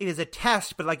just, it is a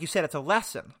test, but like you said, it's a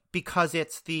lesson, because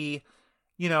it's the,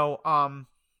 I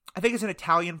think it's an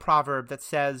Italian proverb that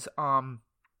says,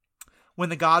 when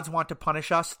the gods want to punish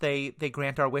us, they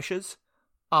grant our wishes.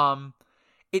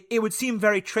 It would seem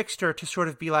very trickster to sort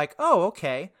of be like, oh,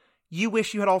 okay, you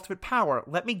wish you had ultimate power.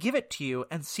 Let me give it to you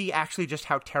and see actually just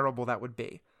how terrible that would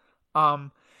be.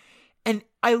 And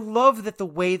I love that the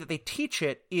way that they teach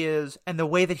it is, and the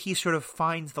way that he sort of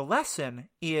finds the lesson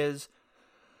is,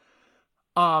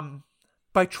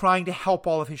 by trying to help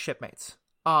all of his shipmates.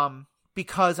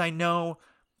 Because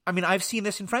I've seen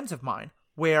this in friends of mine,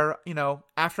 where,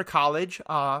 after college,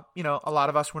 a lot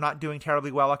of us were not doing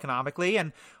terribly well economically,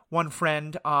 and one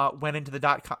friend went into the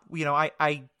 .com.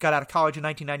 I got out of college in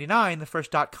 1999, the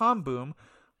first .com boom.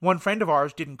 One friend of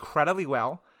ours did incredibly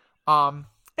well, and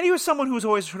he was someone who was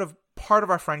always sort of part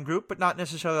of our friend group, but not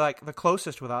necessarily like the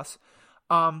closest with us,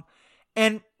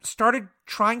 and started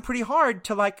trying pretty hard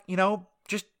to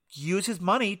just use his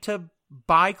money to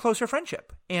buy closer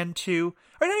friendship, or not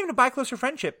even to buy closer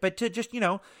friendship, but to just,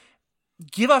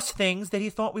 give us things that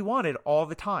he thought we wanted all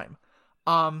the time.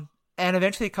 And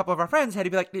eventually a couple of our friends had to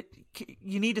be like,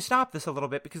 you need to stop this a little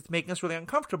bit because it's making us really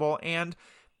uncomfortable. And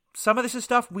some of this is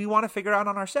stuff we want to figure out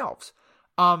on ourselves.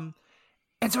 And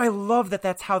so I love that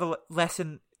that's how the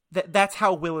lesson, that's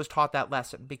how Will is taught that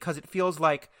lesson, because it feels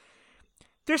like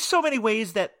there's so many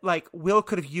ways that like Will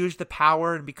could have used the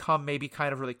power and become maybe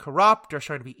kind of really corrupt or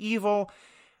started to be evil.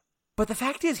 But the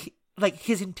fact is,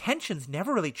 his intentions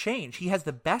never really change. He has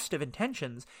the best of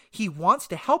intentions. He wants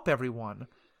to help everyone,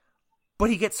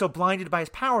 but he gets so blinded by his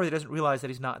power that he doesn't realize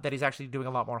that he's actually doing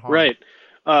a lot more harm. Right.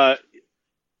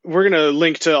 We're going to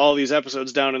link to all these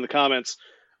episodes down in the comments.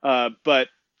 But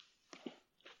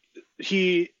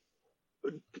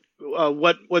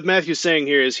what Matthew's saying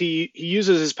here is he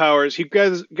uses his powers. He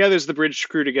gathers the bridge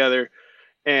crew together,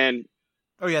 and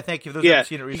oh yeah, thank you. Those haven't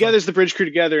seen it recently. He gathers the bridge crew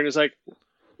together and is like,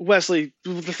 Wesley,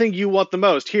 the thing you want the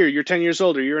most, here, you're 10 years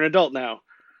older, you're an adult now.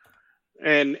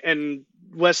 And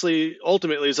Wesley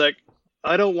ultimately is like,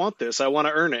 I don't want this, I want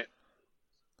to earn it.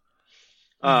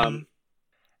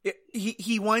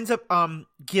 He winds up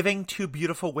giving two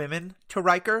beautiful women to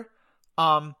Riker.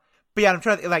 But yeah, I'm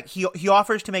trying to he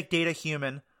offers to make Data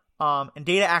human, and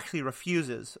Data actually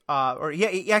refuses. Or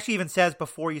he actually even says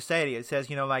before you say it, he says,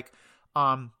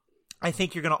 I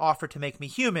think you're going to offer to make me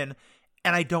human.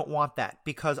 And I don't want that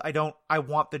because I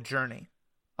want the journey.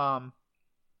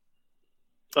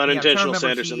 Unintentional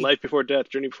Sanderson. Life before death,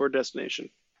 journey before destination.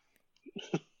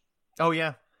 Oh,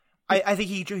 yeah. I think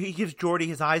he gives Geordi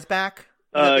his eyes back.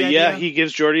 Yeah, he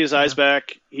gives Geordi his eyes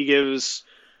back. He gives,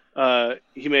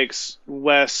 he makes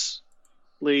Wesley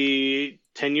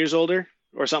 10 years older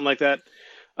or something like that.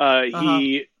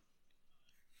 He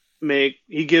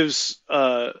gives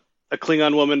a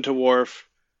Klingon woman to Worf.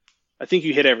 I think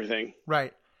you hit everything.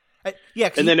 Right.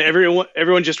 Yeah. And then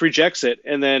everyone just rejects it.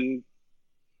 And then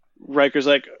Riker's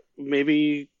like,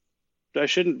 maybe I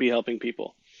shouldn't be helping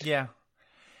people. Yeah.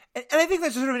 And I think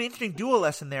that's sort of an interesting dual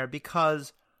lesson there,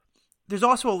 because there's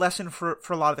also a lesson for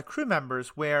a lot of the crew members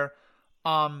where,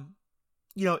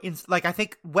 like I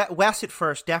think Wes at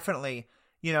first definitely,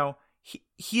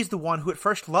 he's the one who at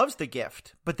first loves the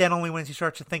gift, but then only when he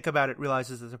starts to think about it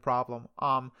realizes there's a problem.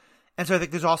 And so I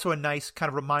think there's also a nice kind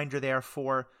of reminder there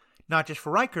for not just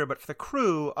for Riker, but for the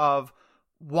crew of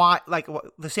why, like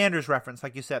the Sanderson reference,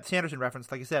 like you said,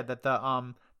 that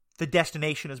the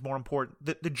destination is more important.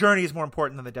 The journey is more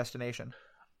important than the destination.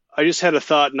 I just had a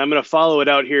thought, and I'm going to follow it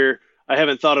out here. I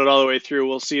haven't thought it all the way through.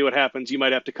 We'll see what happens. You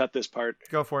might have to cut this part.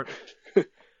 Go for it.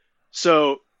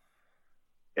 So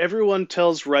everyone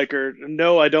tells Riker,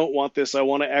 no, I don't want this. I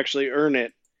want to actually earn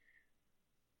it.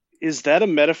 Is that a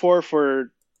metaphor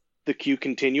for the Q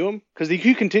continuum? Because the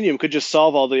Q continuum could just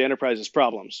solve all the Enterprise's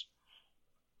problems.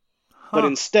 But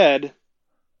instead,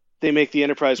 they make the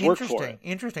Enterprise work for it.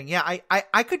 Interesting. Yeah,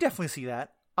 I could definitely see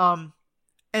that. And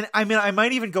I mean, I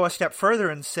might even go a step further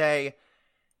and say,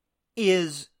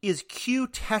 is Q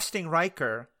testing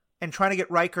Riker and trying to get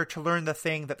Riker to learn the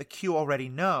thing that the Q already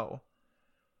know?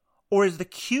 Or is the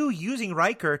Q using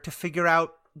Riker to figure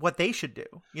out what they should do?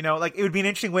 Like it would be an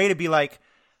interesting way to be like,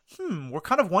 we're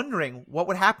kind of wondering what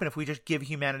would happen if we just give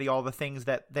humanity all the things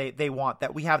that they want,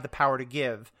 that we have the power to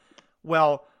give.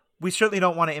 Well, we certainly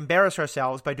don't want to embarrass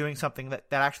ourselves by doing something that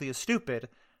actually is stupid.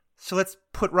 So let's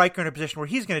put Riker in a position where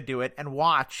he's going to do it and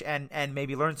watch and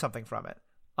maybe learn something from it.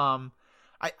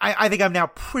 I think I'm now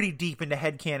pretty deep into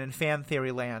headcanon fan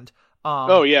theory land.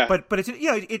 Oh yeah, but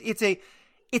it's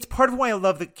it's part of why I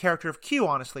love the character of Q.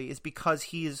 Honestly, is because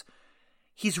he's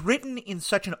written in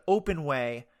such an open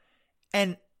way,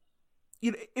 and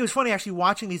it was funny actually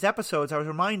watching these episodes. I was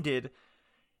reminded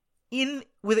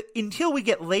until we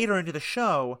get later into the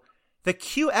show, the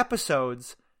Q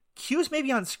episodes, Q's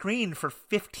maybe on screen for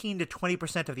 15 to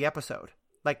 20% of the episode.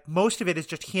 Like, most of it is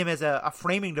just him as a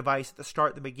framing device at the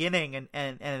start, the beginning, and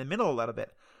in the middle a little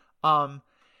bit. And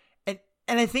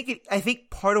I think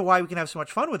part of why we can have so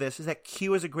much fun with this is that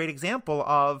Q is a great example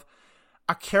of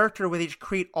a character where they just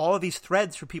create all of these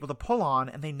threads for people to pull on,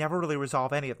 and they never really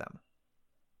resolve any of them.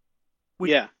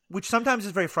 Which sometimes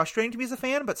is very frustrating to me as a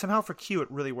fan, but somehow for Q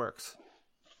it really works.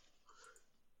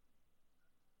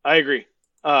 I agree.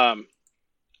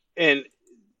 And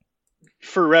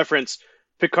for reference,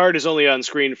 Picard is only on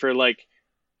screen for like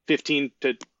 15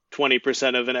 to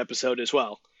 20% of an episode as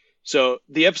well. So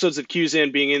the episodes that Q's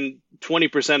in being in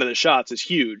 20% of the shots is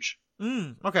huge.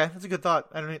 Okay, that's a good thought.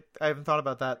 I haven't thought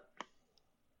about that.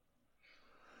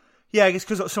 Yeah, I guess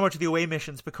because so much of the away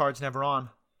missions Picard's never on.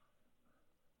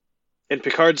 And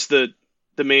Picard's the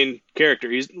main character.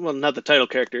 He's, well, not the title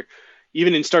character.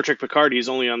 Even in Star Trek Picard, he's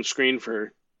only on screen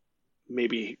for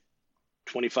maybe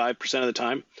 25% of the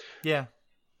time. Yeah,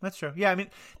 that's true. Yeah, I mean,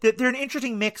 they're an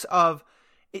interesting mix of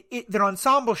they're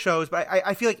ensemble shows, but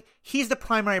I feel like he's the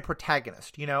primary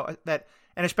protagonist, that,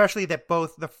 and especially that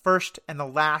both the first and the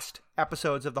last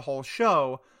episodes of the whole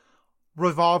show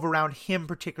revolve around him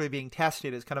particularly being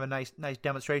tested is kind of a nice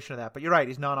demonstration of that. But you're right,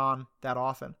 he's not on that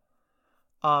often.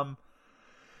 Just kind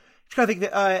of think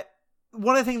that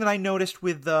one of the things that I noticed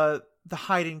with the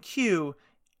Hyde and Q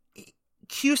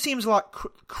seems a lot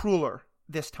crueler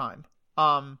this time.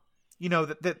 That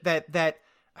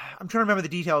I'm trying to remember the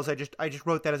details. I just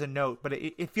wrote that as a note, but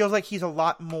it feels like he's a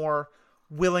lot more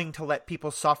willing to let people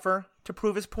suffer to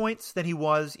prove his points than he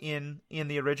was in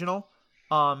the original.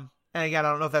 And again, I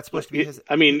don't know if that's supposed to be his.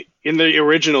 I mean, in the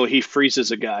original, he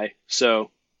freezes a guy,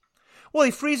 so. Well,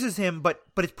 he freezes him, but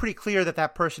it's pretty clear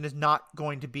that person is not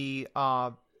going to be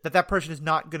that person is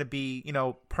not going to be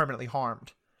permanently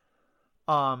harmed.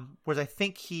 Whereas I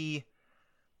think he,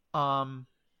 because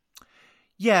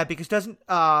doesn't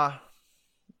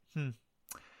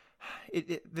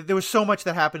there was so much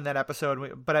that happened in that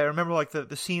episode, but I remember like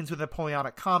the scenes with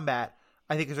Napoleonic combat.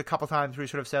 I think there's a couple times where he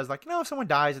sort of says like, if someone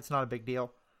dies, it's not a big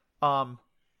deal. But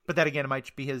that again, it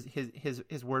might be his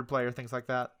wordplay or things like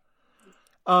that.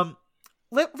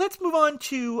 Let's move on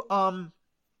to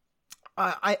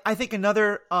I think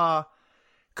another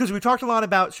because we talked a lot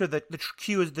about sort of the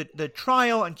Q is the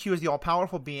trial and Q is the all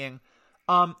powerful being.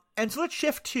 And so let's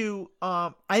shift to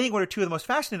I think what are two of the most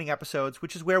fascinating episodes,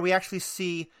 which is where we actually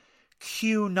see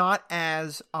Q not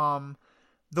as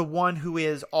the one who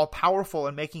is all powerful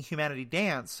and making humanity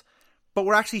dance, but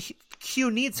we're actually Q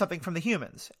needs something from the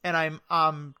humans. And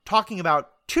I'm talking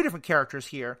about two different characters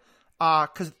here,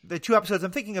 because the two episodes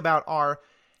I'm thinking about are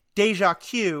Deja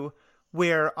Q,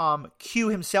 where Q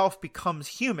himself becomes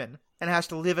human and has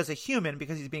to live as a human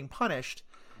because he's being punished.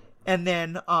 And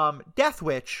then Death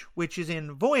Witch, which is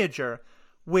in Voyager,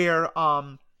 where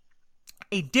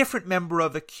a different member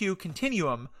of the Q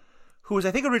continuum, who was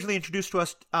I think originally introduced to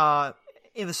us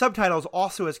in the subtitles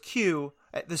also as Q,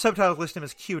 the subtitles list him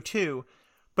as Q2,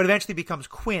 but eventually becomes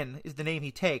Quinn, is the name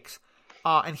he takes.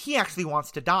 and he actually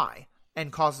wants to die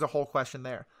and causes a whole question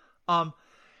there.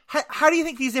 How do you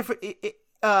think these different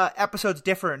episodes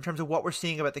differ in terms of what we're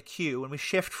seeing about the Q when we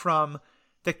shift from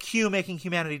the Q making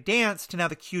humanity dance to now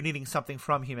the Q needing something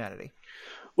from humanity?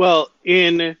 Well,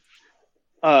 in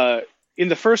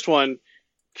the first one,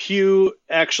 Q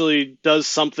actually does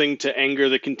something to anger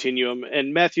the Continuum.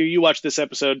 And Matthew, you watched this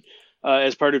episode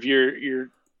as part of your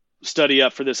study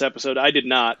up for this episode. I did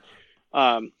not.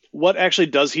 What actually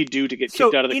does he do to get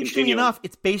kicked out of the interestingly Continuum? enough,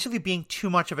 it's basically being too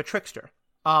much of a trickster.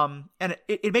 And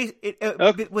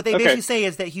what they basically say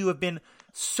is that you have been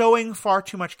sowing far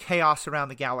too much chaos around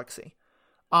the galaxy.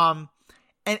 And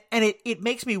it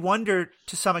makes me wonder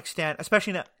to some extent,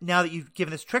 especially now that you've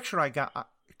given this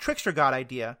trickster god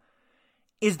idea,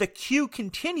 is the Q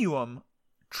Continuum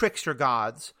trickster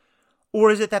gods,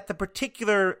 or is it that the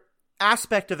particular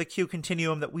aspect of the Q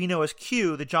Continuum that we know as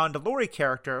Q, the John DeLory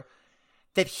character,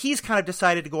 that he's kind of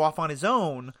decided to go off on his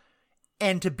own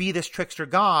and to be this trickster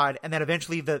god, and that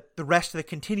eventually the rest of the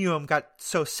Continuum got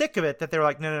so sick of it that they were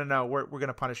like, no, we're going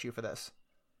to punish you for this.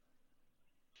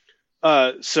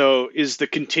 So is the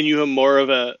Continuum more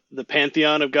of the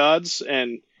pantheon of gods,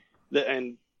 and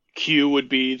Q would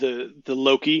be the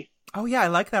Loki? Oh yeah, I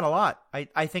like that a lot.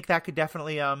 I think that could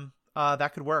definitely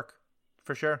that could work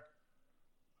for sure.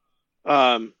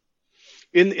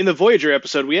 In the Voyager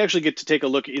episode, we actually get to take a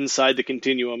look inside the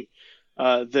Continuum.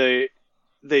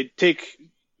 They take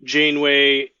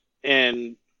Janeway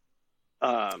and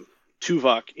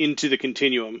Tuvok into the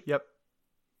Continuum. Yep.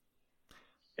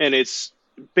 And it's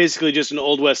basically just an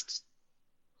Old West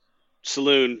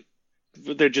saloon.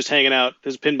 They're just hanging out.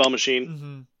 There's a pinball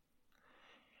machine.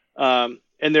 Mm-hmm.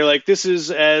 And they're like, this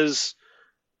is as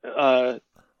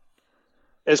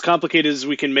complicated as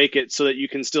we can make it so that you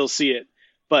can still see it.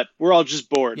 But we're all just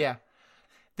bored. Yeah.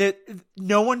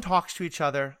 No one talks to each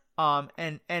other.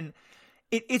 And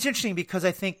it's interesting because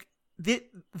I think that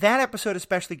episode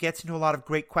especially gets into a lot of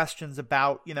great questions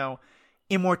about,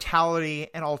 immortality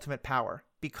and ultimate power.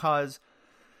 Because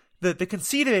the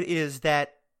conceit of it is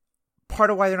that part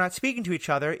of why they're not speaking to each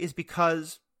other is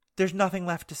because there's nothing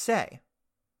left to say.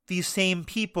 These same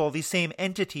people, these same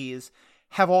entities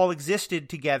have all existed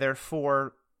together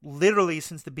for literally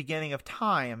since the beginning of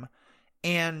time.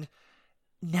 And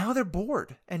now they're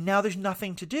bored and now there's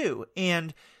nothing to do.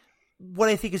 And what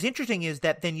I think is interesting is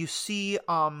that then you see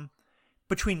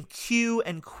between Q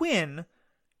and Quinn,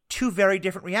 two very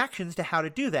different reactions to how to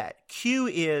do that. Q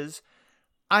is,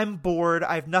 I'm bored,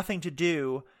 I have nothing to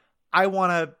do. I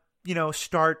want to,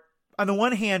 start. On the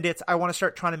one hand, it's I want to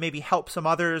start trying to maybe help some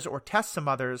others or test some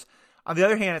others. On the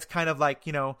other hand, it's kind of like,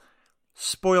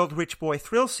 spoiled rich boy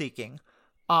thrill seeking.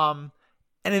 And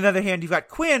on the other hand, you've got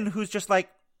Quinn, who's just like,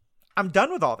 I'm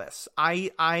done with all this.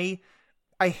 I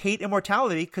hate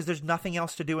immortality because there's nothing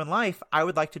else to do in life. I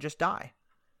would like to just die.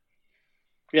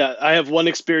 Yeah, I have one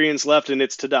experience left, and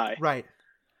it's to die. Right.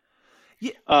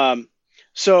 Yeah.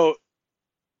 So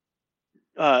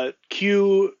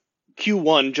Q1,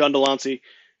 John Delancey,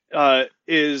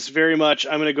 is very much,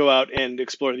 I'm going to go out and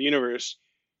explore the universe.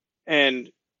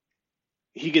 And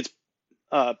he gets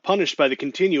punished by the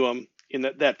Continuum in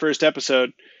that first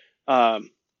episode.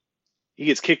 He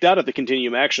gets kicked out of the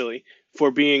Continuum, actually,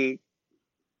 for being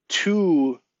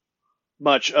too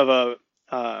much of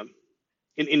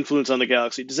an influence on the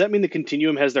galaxy. Does that mean the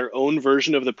Continuum has their own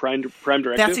version of the Prime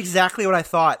Directive? That's exactly what I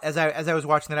thought as I was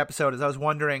watching that episode. As I was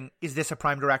wondering, is this a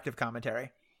Prime Directive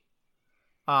commentary?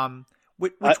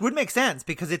 Which would make sense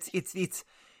because it's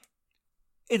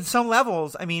in some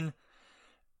levels. I mean,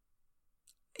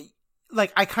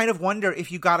 like I kind of wonder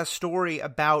if you got a story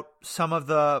about some of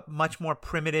the much more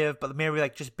primitive, but maybe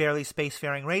like just barely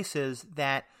spacefaring races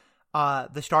that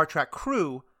the Star Trek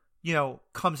crew,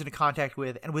 comes into contact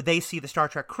with, and would they see the Star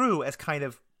Trek crew as kind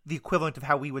of the equivalent of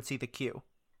how we would see the Q?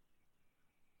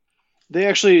 They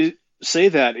actually say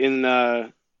that in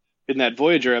that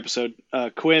Voyager episode.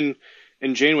 Quinn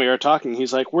and Janeway are talking.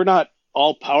 He's like, we're not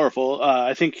all powerful.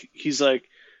 I think he's like,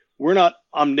 we're not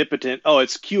omnipotent. Oh,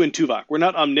 it's Q and Tuvok. We're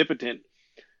not omnipotent.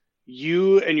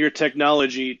 You and your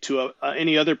technology to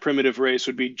any other primitive race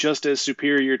would be just as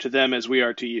superior to them as we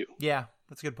are to you. Yeah,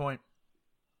 that's a good point.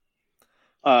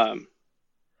 So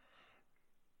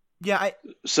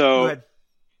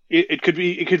it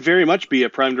could very much be a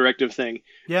Prime Directive thing.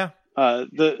 Yeah.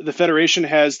 The Federation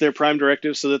has their Prime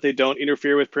Directive so that they don't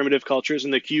interfere with primitive cultures,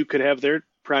 and the Q could have their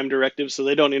Prime Directive so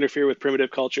they don't interfere with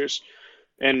primitive cultures.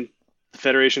 And the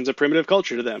Federation's a primitive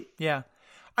culture to them. Yeah.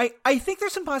 I think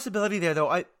there's some possibility there,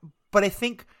 though. But I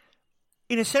think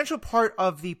an essential part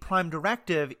of the Prime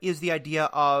Directive is the idea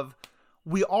of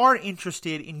we are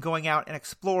interested in going out and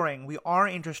exploring. We are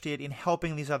interested in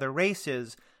helping these other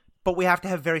races, but we have to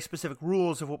have very specific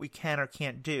rules of what we can or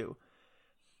can't do.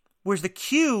 Whereas the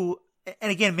Q,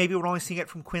 and again, maybe we're only seeing it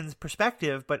from Quinn's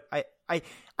perspective, but I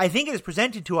think it is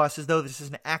presented to us as though this is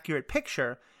an accurate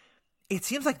picture. It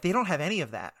seems like they don't have any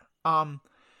of that.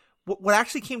 What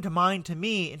actually came to mind to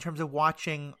me in terms of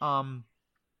watching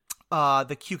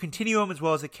the Q Continuum as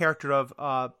well as the character of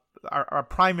our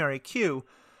primary Q,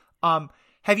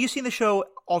 have you seen the show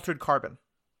Altered Carbon?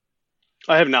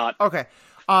 I have not. Okay.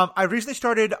 I recently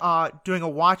started doing a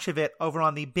watch of it over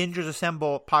on the Bingers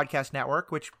Assemble podcast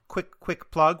network, which, quick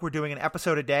plug, we're doing an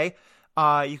episode a day.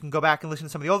 You can go back and listen to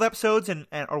some of the old episodes and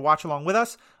or watch along with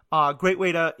us. Great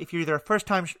way to, if you're either a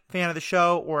first-time fan of the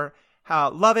show or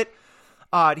love it,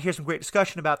 to hear some great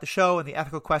discussion about the show and the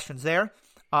ethical questions there.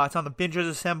 It's on the Bingers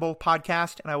Assemble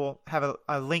podcast, and I will have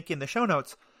a link in the show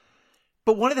notes.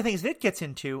 But one of the things that it gets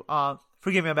into,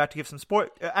 forgive me, I'm about to give some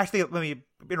actually, let me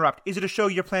interrupt. Is it a show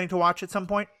you're planning to watch at some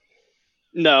point?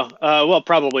 No. Well,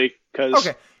 probably, because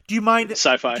okay. Do you mind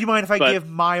sci-fi? Do you mind if I give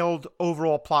mild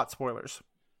overall plot spoilers?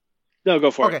 No,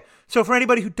 go for it. Okay. So for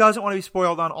anybody who doesn't want to be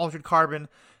spoiled on Altered Carbon,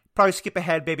 probably skip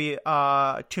ahead maybe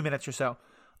 2 minutes or so.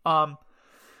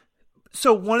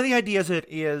 So one of the ideas of it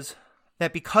is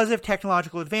that because of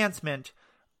technological advancement,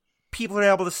 people are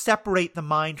able to separate the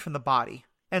mind from the body.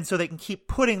 And so they can keep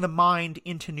putting the mind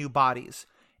into new bodies.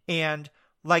 And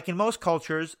like in most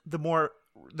cultures, the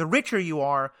richer you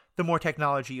are, the more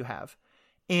technology you have.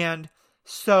 And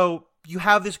so you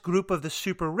have this group of the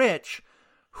super rich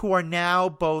who are now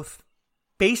both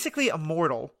basically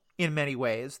immortal in many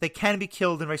ways. They can be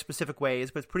killed in very specific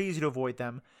ways, but it's pretty easy to avoid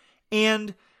them.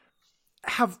 And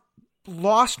have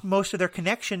lost most of their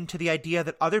connection to the idea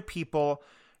that other people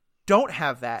don't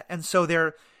have that. And so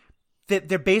they're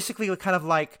basically kind of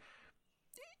like,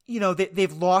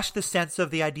 they've lost the sense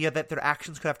of the idea that their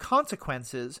actions could have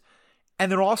consequences.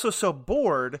 And they're also so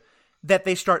bored that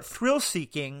they start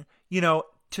thrill-seeking,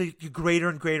 to greater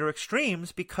and greater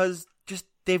extremes because just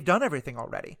they've done everything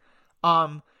already.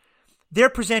 They're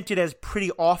presented as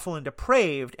pretty awful and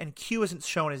depraved, and Q isn't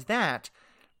shown as that.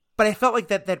 But I felt like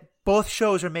that both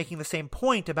shows are making the same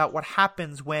point about what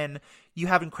happens when you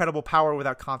have incredible power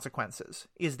without consequences,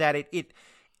 is that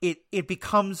it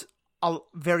becomes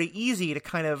very easy to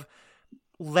kind of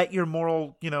let your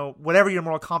moral, whatever your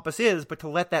moral compass is, but to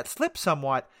let that slip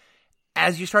somewhat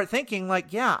as you start thinking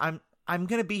like, yeah, I'm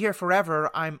going to be here forever.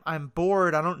 I'm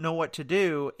bored. I don't know what to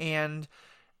do. And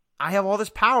I have all this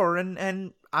power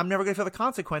and I'm never going to feel the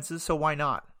consequences. So why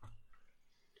not?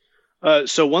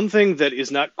 So one thing that is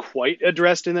not quite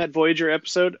addressed in that Voyager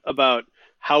episode about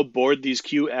how bored these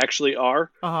Q actually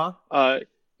are,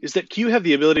 is that Q have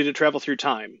the ability to travel through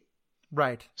time.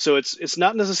 Right. So it's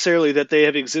not necessarily that they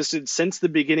have existed since the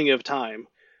beginning of time,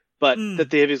 but that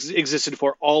they have existed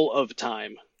for all of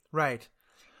time. Right.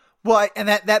 Well, and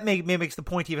that makes the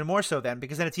point even more so then,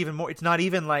 because then it's even more. It's not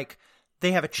even like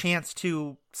they have a chance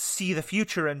to see the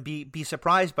future and be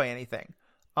surprised by anything.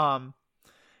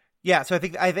 Yeah. So I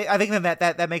think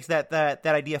that makes that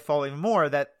idea fall even more.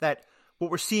 That what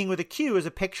we're seeing with the Q is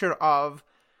a picture of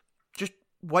just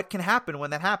what can happen when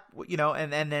that happens.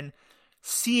 And then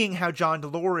seeing how John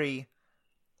Delory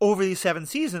over these 7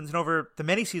 seasons and over the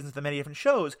many seasons of the many different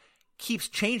shows keeps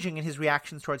changing in his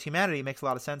reactions towards humanity makes a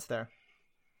lot of sense there.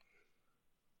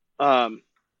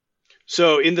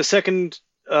 So in the second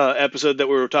episode that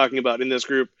we were talking about in this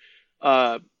group,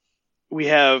 we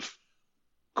have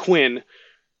Quinn,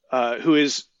 who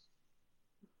is,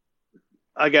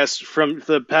 I guess from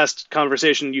the past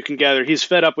conversation you can gather, he's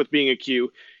fed up with being a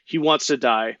Q. He wants to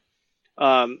die.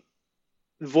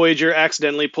 Voyager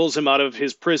accidentally pulls him out of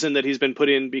his prison that he's been put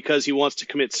in because he wants to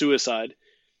commit suicide.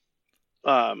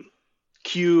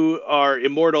 Q are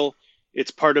immortal. It's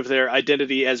part of their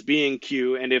identity as being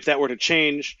Q, and if that were to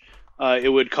change, it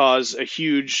would cause a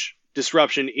huge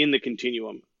disruption in the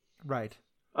continuum. Right.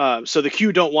 So the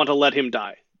Q don't want to let him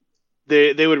die.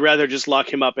 They would rather just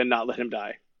lock him up and not let him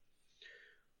die.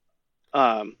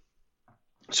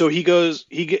 So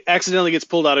he accidentally gets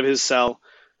pulled out of his cell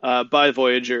by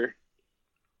Voyager,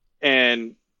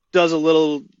 and tries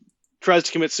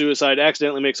to commit suicide,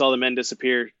 accidentally makes all the men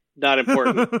disappear. Not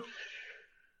important.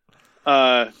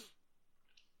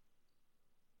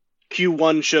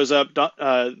 Q1 shows up,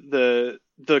 the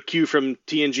Q from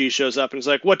TNG shows up and is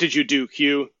like, "What did you do,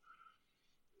 Q?"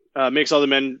 Makes all the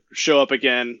men show up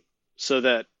again so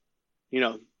that,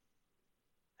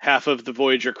 half of the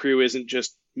Voyager crew isn't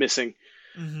just missing.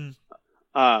 Mm-hmm.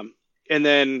 And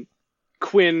then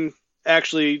Quinn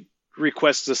actually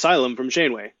requests asylum from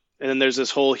Janeway And then there's this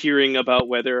whole hearing about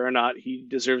whether or not he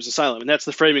deserves asylum. And that's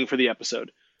the framing for the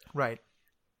episode. Right.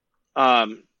 I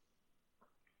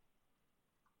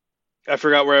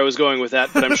forgot where I was going with that,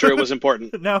 but I'm sure it was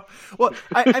important. No. Well,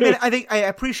 I mean, I think I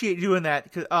appreciate you doing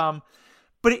that.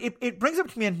 But it brings up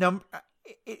to me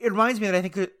it reminds me that I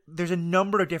think that there's a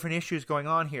number of different issues going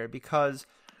on here because,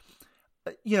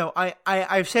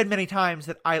 I've said many times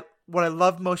that what I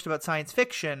love most about science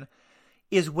fiction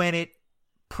is when it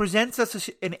presents us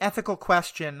an ethical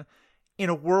question in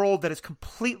a world that is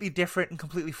completely different and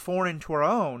completely foreign to our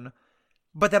own,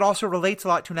 but that also relates a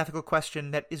lot to an ethical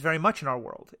question that is very much in our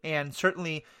world. And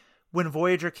certainly when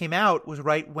Voyager came out was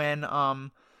right when, I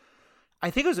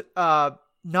think it was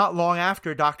not long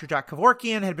after Dr. Jack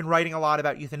Kevorkian had been writing a lot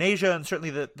about euthanasia, and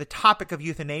certainly the topic of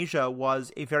euthanasia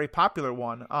was a very popular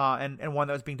one, and one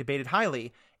that was being debated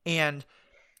highly. And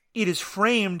it is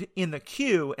framed in the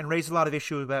Q and raised a lot of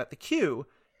issues about the Q.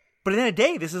 But at the end of the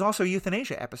day, this is also a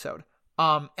euthanasia episode.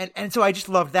 And so I just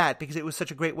loved that because it was such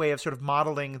a great way of sort of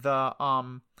modeling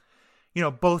the,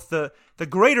 both the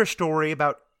greater story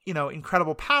about,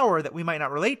 incredible power that we might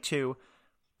not relate to,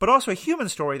 but also a human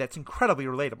story that's incredibly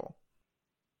relatable.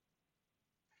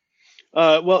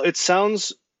 Well, it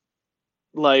sounds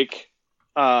like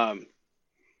Janeway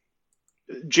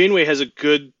has a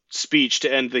good speech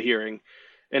to end the hearing,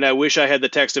 and I wish I had the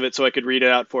text of it so I could read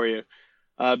it out for you.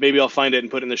 Maybe I'll find it and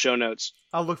put it in the show notes.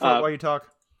 I'll look for it while you talk.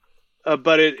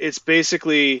 But it's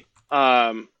basically,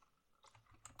 I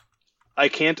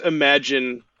can't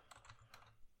imagine,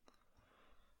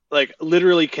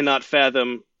 literally cannot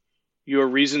fathom your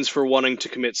reasons for wanting to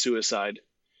commit suicide.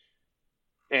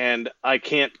 And I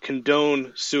can't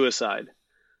condone suicide.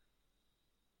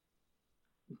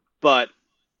 But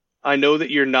I know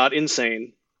that you're not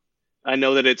insane. I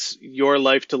know that it's your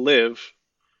life to live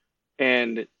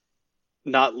and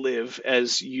not live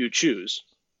as you choose.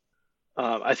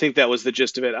 I think that was the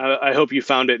gist of it. I hope you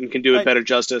found it and can do it better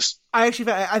justice. I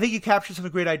think you captured some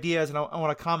great ideas, and I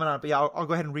want to comment on it. But yeah, I'll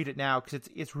go ahead and read it now because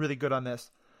it's really good on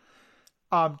this.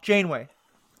 Janeway,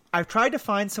 I've tried to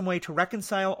find some way to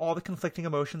reconcile all the conflicting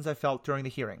emotions I felt during the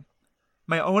hearing.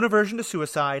 My own aversion to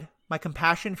suicide, my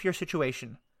compassion for your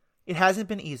situation. It hasn't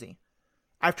been easy.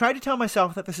 I've tried to tell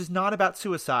myself that this is not about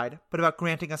suicide, but about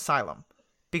granting asylum.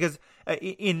 Because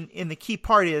in the key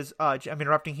part is, I'm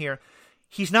interrupting here,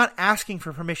 he's not asking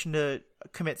for permission to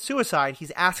commit suicide,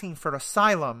 he's asking for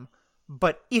asylum,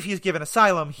 but if he's given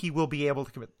asylum, he will be able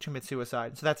to commit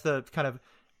suicide. So that's the kind of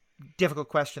difficult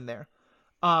question there.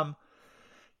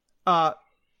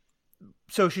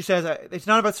 So she says, it's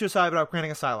not about suicide, but about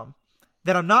granting asylum.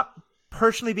 That I'm not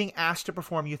personally being asked to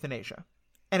perform euthanasia.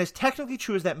 And as technically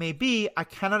true as that may be, I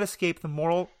cannot escape the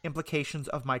moral implications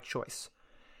of my choice.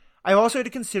 I also had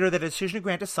to consider that a decision to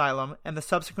grant asylum and the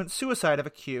subsequent suicide of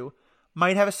a Q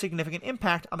might have a significant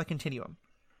impact on the continuum.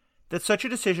 That such a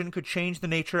decision could change the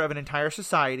nature of an entire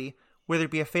society, whether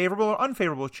it be a favorable or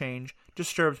unfavorable change,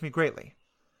 disturbs me greatly.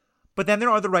 But then there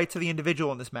are the rights of the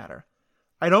individual in this matter.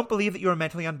 I don't believe that you are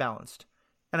mentally unbalanced,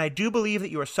 and I do believe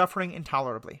that you are suffering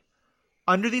intolerably.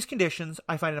 Under these conditions,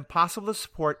 I find it impossible to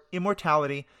support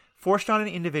immortality forced on an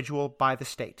individual by the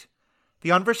state.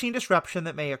 The unforeseen disruption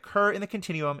that may occur in the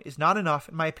continuum is not enough,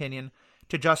 in my opinion,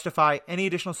 to justify any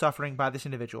additional suffering by this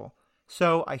individual.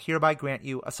 So I hereby grant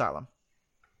you asylum.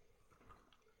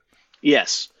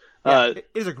 Yes. It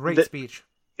is a great speech.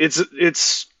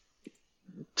 It's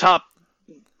top.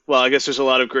 Well, I guess there's a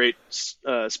lot of great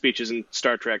speeches in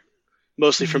Star Trek,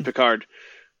 mostly from Picard.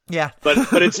 Yeah. but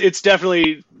it's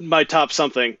definitely my top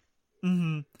something.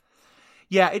 Mm-hmm.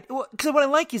 Yeah, because what I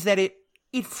like is that it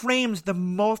frames the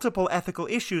multiple ethical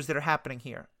issues that are happening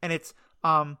here. And it's,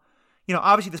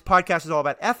 obviously this podcast is all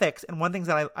about ethics, and one thing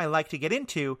that I like to get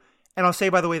into, and I'll say,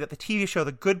 by the way, that the TV show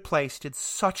The Good Place did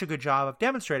such a good job of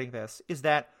demonstrating this, is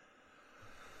that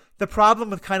the problem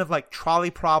with kind of like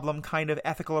trolley problem kind of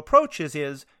ethical approaches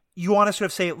is you want to sort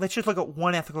of say, let's just look at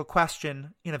one ethical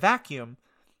question in a vacuum,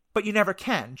 but you never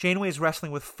can. Janeway is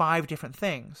wrestling with 5 different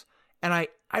things. And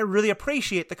I really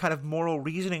appreciate the kind of moral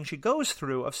reasoning she goes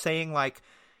through of saying, like,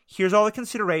 here's all the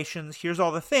considerations, here's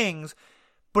all the things,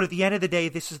 but at the end of the day,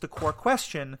 this is the core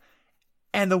question,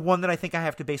 and the one that I think I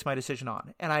have to base my decision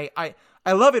on. And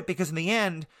I love it because in the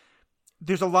end,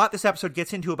 there's a lot this episode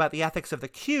gets into about the ethics of the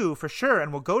Q, for sure,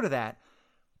 and we'll go to that.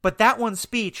 But that one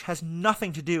speech has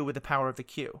nothing to do with the power of the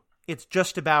Q. It's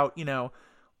just about,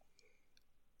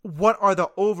 what are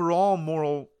the overall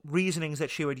moral reasonings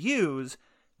that she would use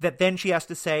that then she has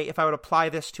to say, if I would apply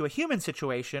this to a human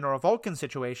situation or a Vulcan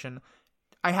situation,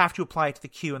 I have to apply it to the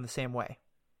Q in the same way.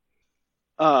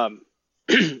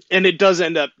 and it does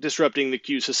end up disrupting the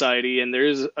Q society, and there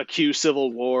is a Q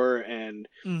civil war, and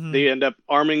they end up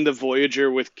arming the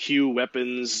Voyager with Q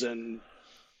weapons, and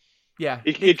yeah,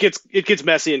 it gets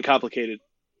messy and complicated.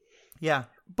 Yeah,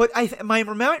 but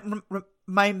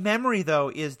my memory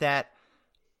though is that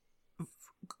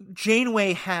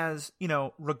Janeway has,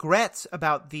 regrets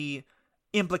about the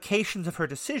implications of her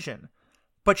decision,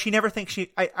 but she never thinks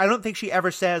I don't think she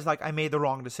ever says like I made the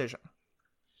wrong decision.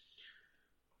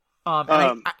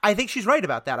 I think she's right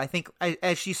about that. I think,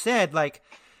 as she said, like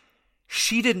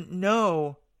she didn't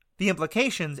know the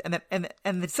implications, and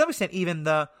to some extent, even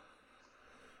the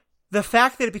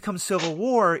fact that it becomes civil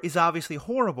war is obviously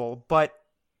horrible. But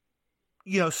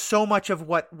so much of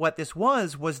what this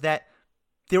was that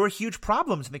there were huge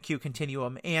problems in the Q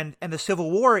continuum, and the Civil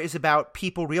War is about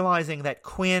people realizing that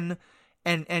Quinn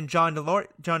and John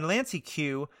Delancey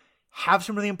Q have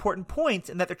some really important points,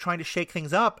 and that they're trying to shake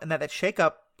things up, and that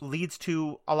shakeup leads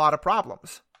to a lot of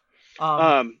problems.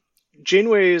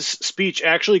 Janeway's speech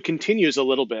actually continues a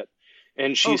little bit,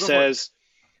 and she says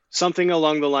something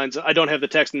along the lines of, I don't have the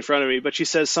text in front of me, but she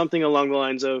says something along the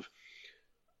lines of,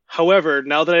 however,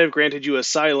 now that I have granted you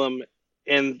asylum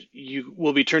and you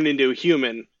will be turned into a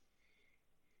human,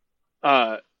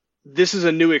 this is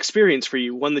a new experience for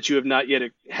you, one that you have not yet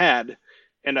had,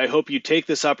 and I hope you take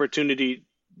this opportunity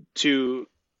to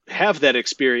have that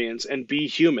experience and be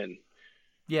human.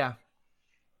 Yeah.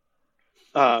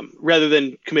 Rather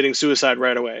than committing suicide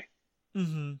right away.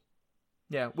 Mm-hmm.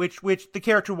 Yeah, which the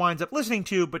character winds up listening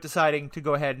to, but deciding to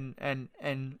go ahead and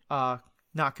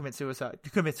not commit suicide.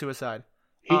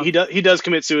 He does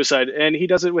commit suicide, and he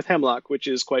does it with Hemlock, which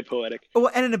is quite poetic.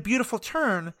 Well, and in a beautiful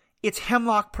turn, it's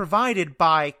Hemlock provided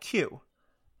by Q,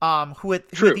 who at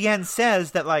the end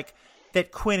says that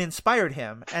that Quinn inspired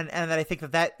him, and that I think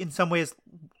that in some ways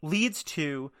leads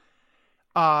to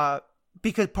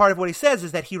because part of what he says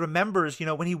is that he remembers,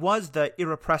 when he was the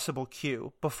irrepressible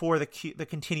Q before the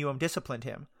continuum disciplined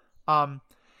him.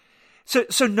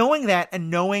 So knowing that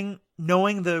and knowing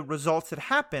the results that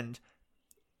happened,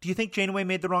 do you think Janeway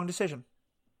made the wrong decision?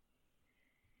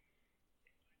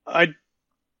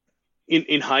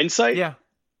 In hindsight? Yeah.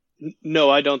 No,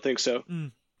 I don't think so.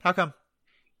 How come?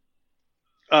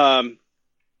 I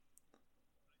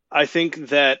think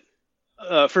that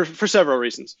for several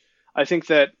reasons. I think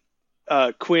that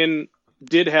Quinn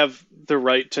did have the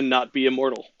right to not be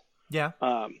immortal. Yeah.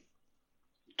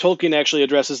 Tolkien actually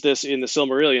addresses this in the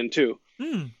Silmarillion too.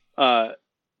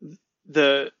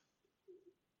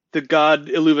 The god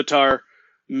Iluvatar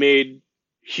made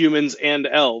humans and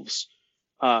elves,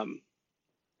 and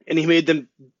he made them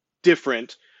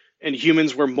different, and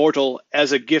humans were mortal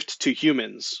as a gift to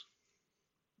humans.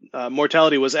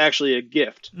 Mortality was actually a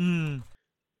gift. No,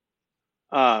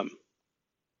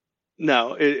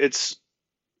 it's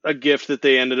a gift that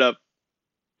they ended up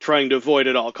trying to avoid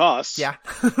at all costs. Yeah.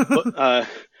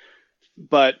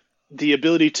 but the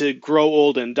ability to grow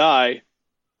old and die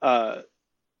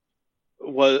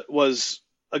was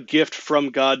a gift from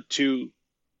God to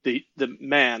the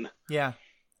man. Yeah.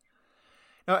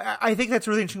 No, I think that's a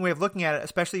really interesting way of looking at it,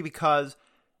 especially because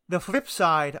the flip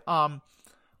side, a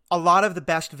lot of the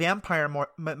best vampire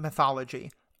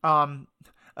mythology,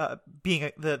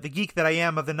 being the geek that I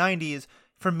am of the 90s,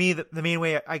 for me, the main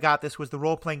way I got this was the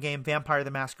role-playing game Vampire the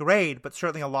Masquerade, but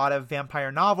certainly a lot of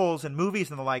vampire novels and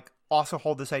movies and the like also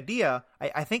hold this idea.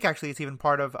 I think actually it's even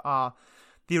part of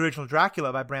the original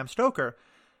Dracula by Bram Stoker,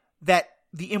 that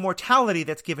the immortality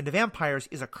that's given to vampires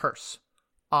is a curse.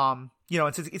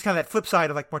 It's kind of that flip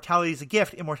side of like mortality is a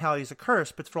gift, immortality is a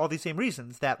curse, but it's for all these same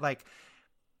reasons, that like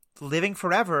living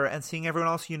forever and seeing everyone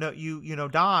else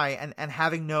die and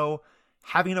having no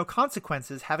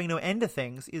consequences, having no end to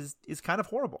things is kind of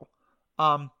horrible.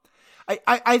 I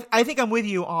think I'm with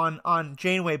you on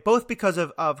Janeway, both because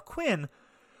of Quinn,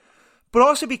 but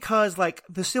also because like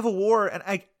the Civil War, and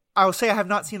I will say I have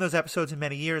not seen those episodes in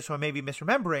many years, so I may be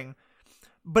misremembering.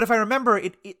 But if I remember,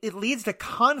 it leads to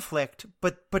conflict,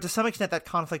 but to some extent that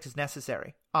conflict is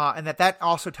necessary, and that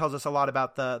also tells us a lot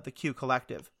about the Q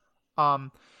collective.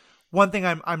 One thing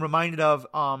I'm reminded of,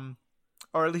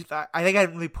 or at least I think I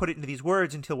didn't really put it into these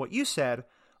words until what you said,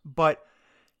 but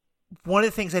one of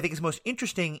the things I think is most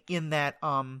interesting in that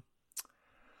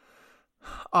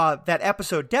that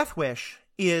episode Death Wish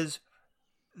is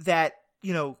that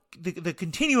the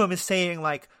continuum is saying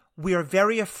like we are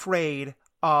very afraid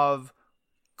of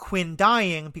Quinn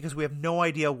dying because we have no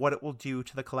idea what it will do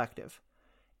to the collective.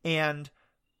 And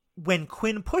when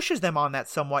Quinn pushes them on that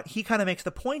somewhat, he kind of makes the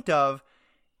point of,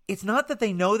 it's not that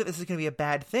they know that this is going to be a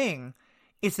bad thing,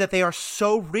 it's that they are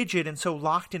so rigid and so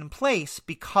locked in place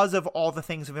because of all the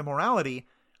things of immorality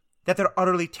that they're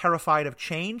utterly terrified of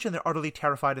change and they're utterly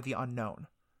terrified of the unknown.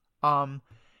 And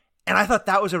I thought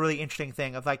that was a really interesting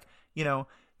thing of like,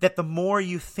 that the more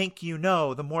you think you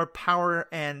know, the more power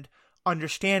and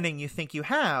understanding you think you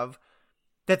have,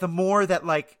 that the more that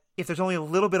like, if there's only a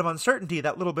little bit of uncertainty,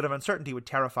 that little bit of uncertainty would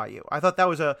terrify you. I thought that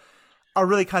was a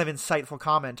really kind of insightful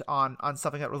comment on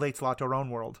something that relates a lot to our own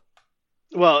world.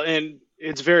 Well, and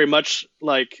it's very much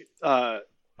like our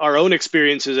own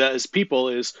experiences as people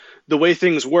is the way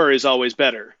things were is always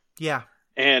better. Yeah.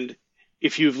 And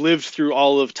if you've lived through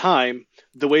all of time,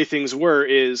 the way things were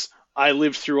is I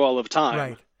lived through all of time.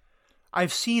 Right.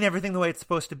 I've seen everything the way it's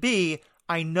supposed to be.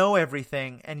 I know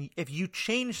everything. And if you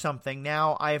change something,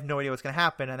 now I have no idea what's going to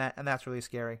happen. And that's really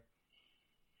scary.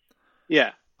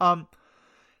 Yeah.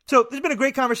 So there's been a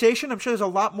great conversation. I'm sure there's a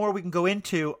lot more we can go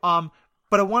into.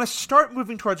 But I want to start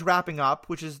moving towards wrapping up,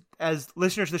 which is, as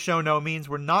listeners of the show know, means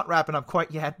we're not wrapping up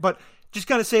quite yet. But just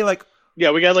kind of say like,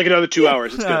 yeah, we got like another 2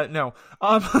 hours. It's good. No.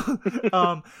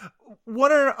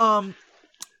 What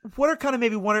are kind of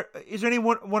maybe is there any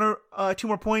one or two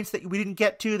more points that we didn't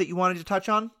get to that you wanted to touch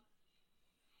on?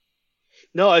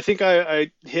 No, I think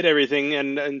I hit everything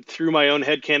and threw my own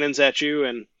headcanons at you,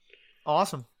 and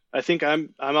awesome. I think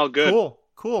I'm all good.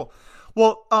 Cool.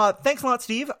 Well, thanks a lot,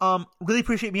 Steve. Really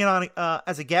appreciate being on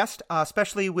as a guest,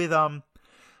 especially with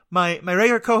my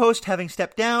regular co-host having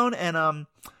stepped down, and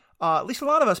at least a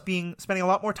lot of us spending a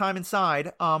lot more time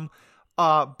inside.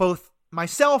 Both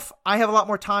myself, I have a lot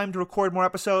more time to record more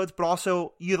episodes, but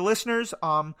also you, the listeners,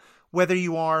 whether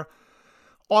you are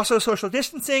also social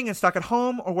distancing and stuck at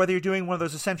home, or whether you're doing one of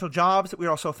those essential jobs that we're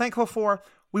also thankful for,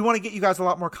 we want to get you guys a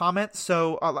lot more comments,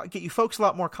 so get you folks a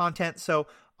lot more content. So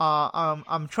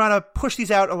I'm trying to push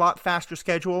these out a lot faster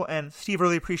schedule, and Steve,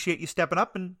 really appreciate you stepping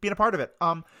up and being a part of it.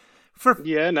 Not a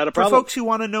problem. For folks who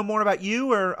want to know more about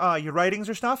you or your writings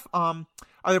or stuff, are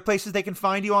there places they can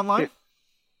find you online?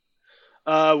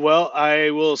 Well,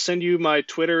 I will send you my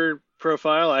Twitter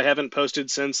profile. I haven't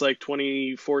posted since like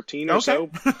 2014 or so.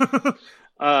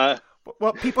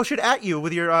 Well, people should at you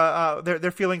with your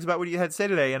their feelings about what you had to say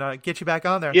today, and get you back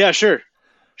on there. Yeah, sure,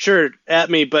 at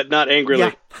me, but not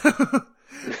angrily.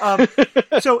 Yeah.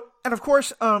 So, and of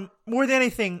course, more than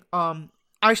anything,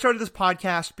 I started this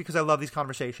podcast because I love these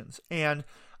conversations, and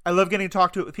I love getting to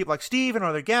talk to it with people like Steve and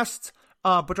other guests.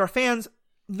 But to our fans,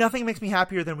 nothing makes me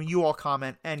happier than when you all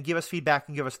comment and give us feedback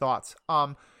and give us thoughts.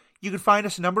 You can find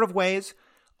us a number of ways.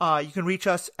 You can reach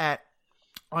us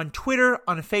on Twitter,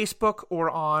 on Facebook, or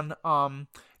on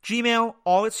Gmail,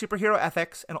 all at Superhero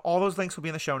Ethics, and all those links will be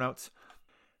in the show notes.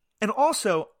 And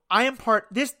also,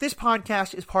 this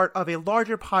podcast is part of a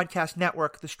larger podcast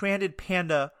network, the Stranded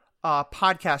Panda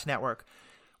podcast network,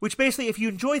 which basically, if you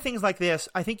enjoy things like this,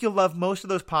 I think you'll love most of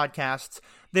those podcasts.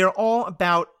 They're all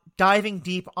about diving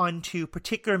deep onto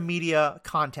particular media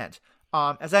content.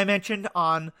 As I mentioned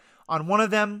on one of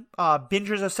them,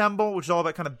 Bingers Assemble, which is all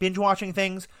about kind of binge watching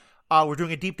things. We're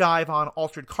doing a deep dive on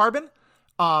Altered Carbon.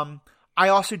 I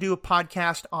also do a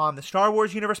podcast on the Star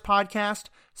Wars Universe podcast,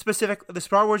 the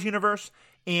Star Wars Universe,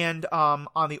 and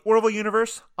on the Orville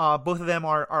Universe. Both of them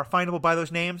are findable by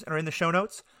those names and are in the show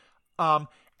notes.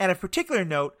 And a particular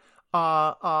note,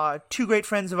 two great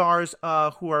friends of ours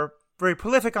who are very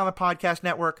prolific on the podcast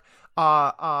network,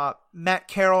 Matt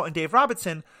Carroll and Dave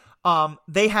Robertson,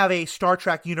 they have a Star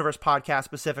Trek Universe podcast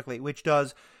specifically, which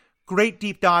does great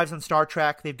deep dives on Star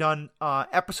Trek. They've done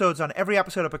episodes on every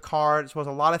episode of Picard, as well as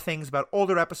a lot of things about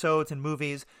older episodes and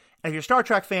movies. And if you're a Star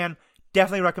Trek fan,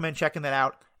 definitely recommend checking that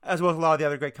out, as well as a lot of the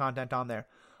other great content on there.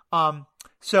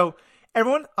 So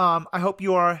everyone, I hope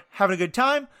you are having a good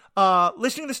time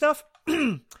listening to stuff.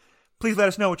 Please let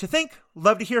us know what you think.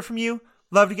 Love to hear from you.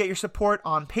 Love to get your support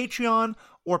on Patreon,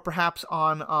 or perhaps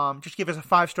on just give us a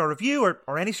 5-star review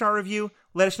or any star review.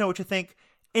 Let us know what you think.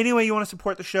 Any way you want to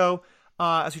support the show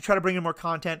as we try to bring in more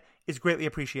content is greatly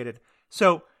appreciated.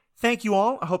 So thank you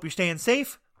all. I hope you're staying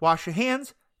safe. Wash your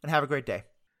hands and have a great day.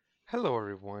 Hello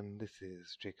everyone, this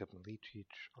is Jacob Milicic.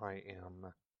 I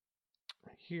am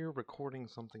here recording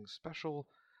something special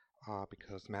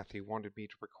because Matthew wanted me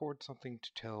to record something to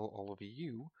tell all of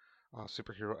you,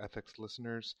 Superhero Ethics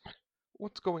listeners,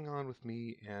 what's going on with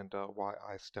me and why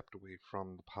I stepped away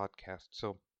from the podcast.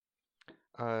 So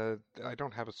I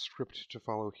don't have a script to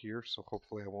follow here, so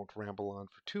hopefully I won't ramble on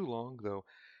for too long, though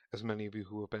as many of you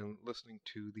who have been listening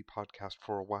to the podcast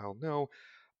for a while know,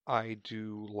 I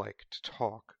do like to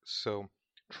talk, so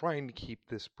trying to keep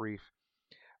this brief.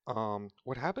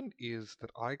 What happened is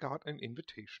that I got an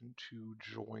invitation to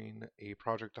join a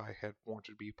project I had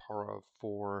wanted to be part of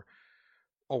for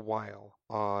a while,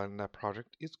 and that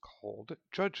project is called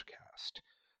JudgeCast.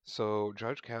 So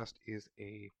JudgeCast is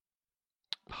a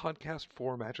podcast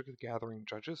for Magic the Gathering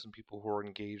judges and people who are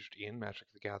engaged in Magic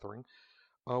the Gathering,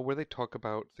 where they talk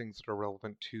about things that are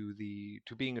relevant to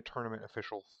being a tournament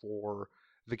official for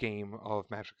the game of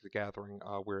Magic the Gathering,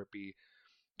 where it be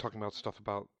talking about stuff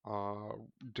about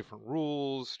different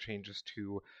rules, changes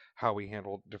to how we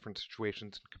handle different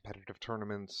situations in competitive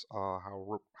tournaments,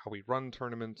 how we run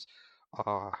tournaments,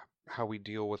 uh, how we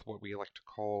deal with what we like to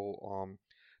call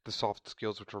the soft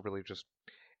skills, which are really just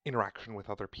interaction with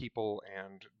other people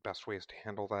and best ways to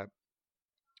handle that.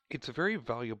 It's a very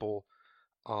valuable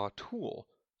tool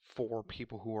for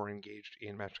people who are engaged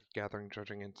in Magic the Gathering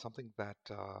judging, and something that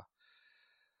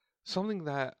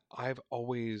I've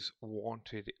always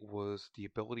wanted was the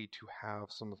ability to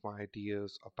have some of my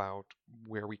ideas about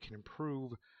where we can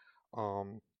improve,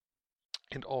 um,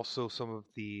 and also some of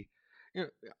the, you know,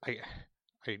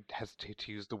 I hesitate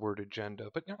to use the word agenda,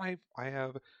 but I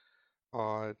have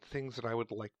things that I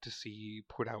would like to see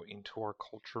put out into our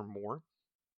culture more,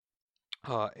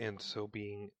 and so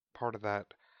being part of that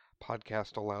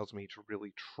podcast allows me to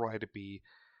really try to be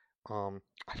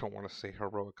I don't want to say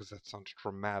heroic because that sounds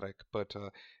dramatic, but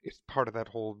it's part of that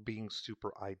whole being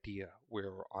super idea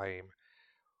where I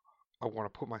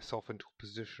want to put myself into a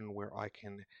position where I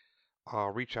can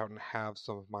reach out and have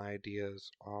some of my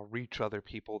ideas reach other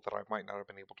people that I might not have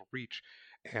been able to reach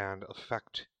and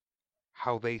affect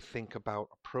how they think about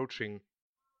approaching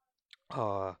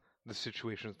uh, the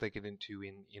situations they get into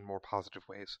in more positive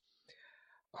ways.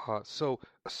 So,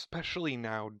 especially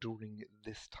now during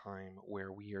this time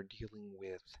where we are dealing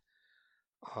with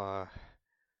uh,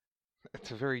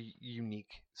 it's a very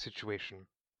unique situation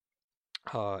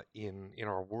in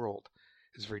our world.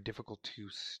 It's very difficult to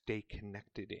stay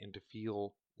connected and to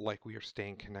feel like we are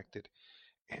staying connected.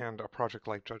 And a project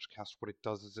like JudgeCast, what it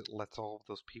does is it lets all of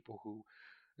those people who,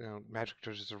 Magic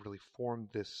judges have really formed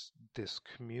this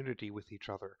community with each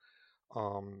other. A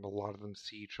lot of them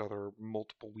see each other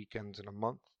multiple weekends in a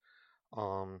month,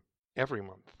 um, every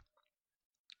month,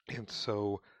 and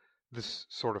so this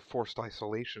sort of forced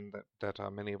isolation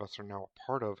that many of us are now a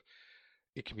part of,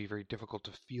 it can be very difficult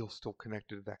to feel still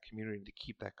connected to that community and to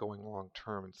keep that going long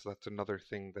term. And so that's another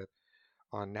thing that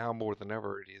now more than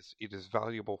ever it is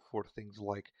valuable for things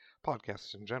like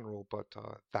podcasts in general, but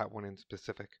that one in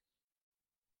specific,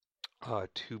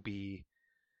 to be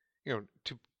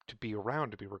to be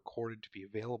around, to be recorded, to be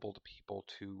available to people,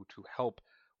 to help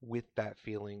with that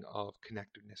feeling of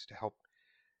connectedness, to help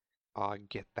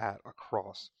get that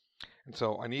across. And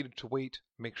so I needed to wait,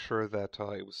 make sure that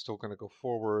it was still going to go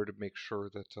forward, make sure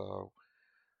that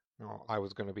I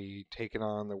was going to be taken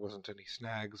on. There wasn't any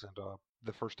snags, and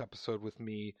the first episode with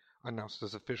me announced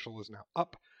as official is now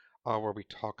up, where we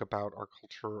talk about our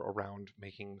culture around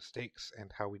making mistakes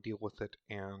and how we deal with it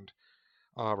and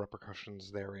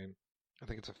repercussions therein. I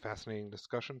think it's a fascinating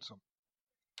discussion. So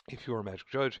if you're a Magic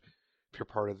Judge, if you're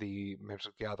part of the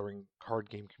Magic the Gathering card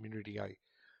game community, I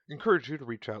encourage you to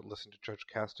reach out and listen to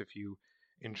JudgeCast if you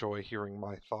enjoy hearing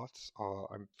my thoughts.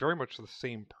 I'm very much the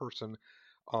same person.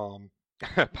 Um,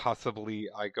 Possibly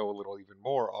I go a little even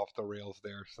more off the rails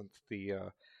there, since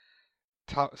the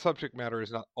subject matter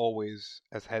is not always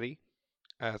as heady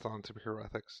as on superhero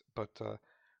ethics, but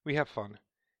we have fun,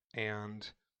 and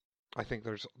I think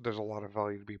there's a lot of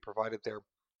value to be provided there.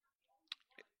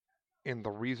 And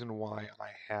the reason why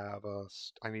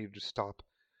I needed to stop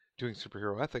doing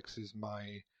superhero ethics is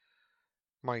my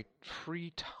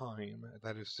free time,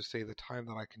 that is to say, the time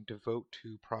that I can devote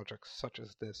to projects such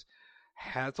as this,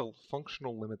 has a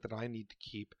functional limit that I need to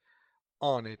keep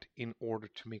on it in order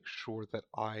to make sure that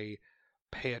I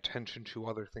pay attention to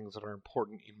other things that are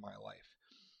important in my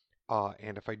life.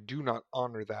 And if I do not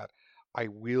honor that, I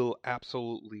will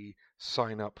absolutely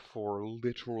sign up for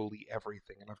literally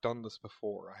everything. And I've done this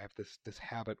before. I have this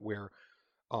habit where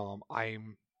um,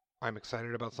 I'm I'm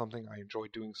excited about something, I enjoy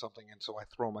doing something, and so I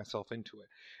throw myself into it.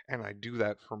 And I do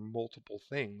that for multiple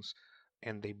things,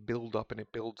 and they build up and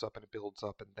it builds up and it builds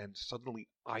up, and then suddenly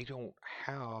I don't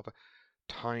have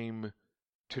time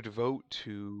to devote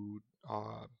to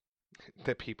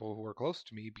the people who are close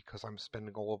to me because I'm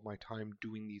spending all of my time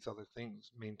doing these other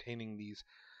things, maintaining these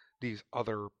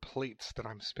other plates that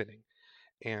I'm spinning.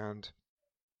 And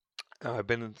I've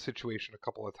been in the situation a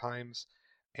couple of times,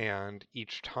 and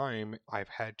each time I've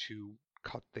had to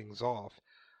cut things off,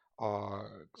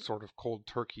 sort of cold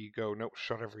turkey, go, no,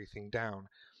 shut everything down.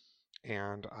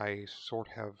 And I sort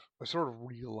of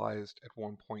realized at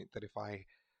one point that if I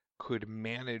could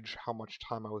manage how much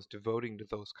time I was devoting to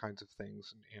those kinds of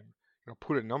things, and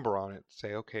put a number on it,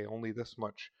 say, okay, only this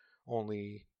much,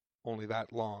 only only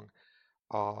that long,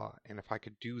 and if I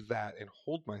could do that and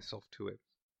hold myself to it,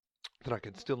 that I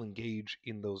can still engage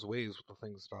in those ways with the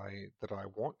things that I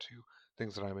want to,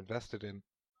 things that I'm invested in,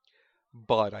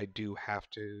 but I do have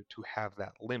to have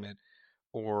that limit,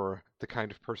 or the kind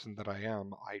of person that I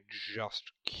am, I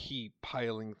just keep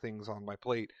piling things on my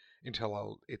plate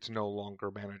until it's no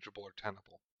longer manageable or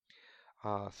tenable.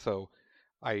 So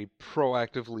I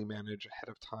proactively manage ahead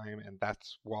of time, and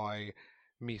that's why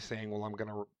me saying, well, I'm going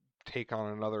to take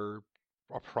on another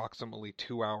approximately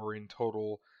 2 hour in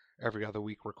total every other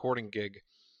week recording gig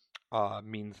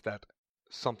means that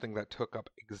something that took up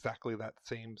exactly that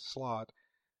same slot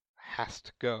has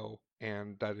to go,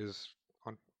 and that is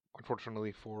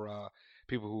unfortunately for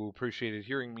people who appreciated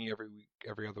hearing me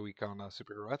every other week on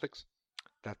superhero ethics.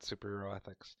 That's superhero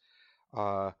ethics.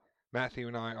 Uh, Matthew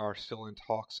and I are still in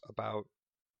talks about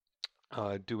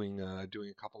doing a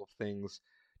couple of things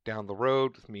down the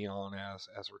road with me on as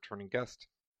a returning guest,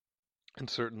 and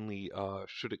certainly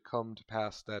should it come to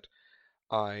pass that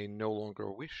I no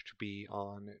longer wish to be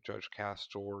on Judge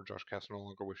Cast, or Judge Cast no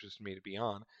longer wishes me to be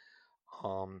on,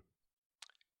 um,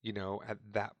 at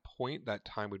that point, that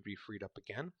time would be freed up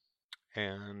again,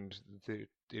 and it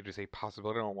is a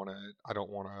possibility. I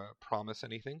don't want to promise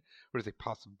anything, but it's a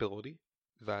possibility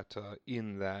that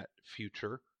in that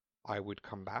future I would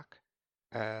come back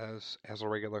as a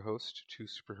regular host to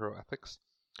Superhero Ethics.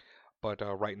 But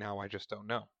right now, I just don't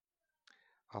know.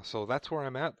 So that's where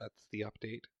I'm at. That's the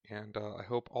update, and I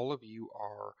hope all of you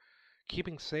are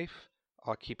keeping safe,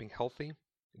 keeping healthy,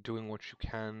 doing what you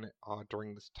can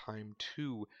during this time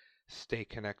to stay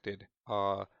connected.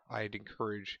 I'd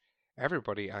encourage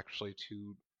everybody actually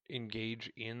to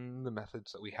engage in the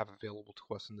methods that we have available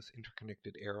to us in this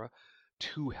interconnected era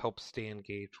to help stay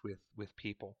engaged with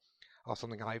people.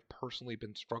 Something I've personally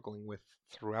been struggling with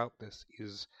throughout this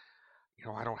is,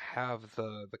 I don't have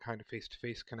the kind of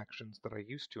face-to-face connections that I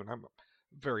used to, and I'm a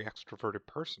very extroverted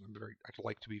person. I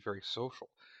like to be very social,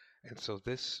 and so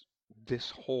this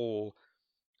whole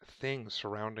thing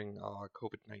surrounding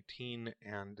COVID-19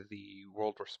 and the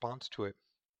world response to it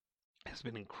has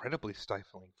been incredibly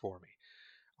stifling for me.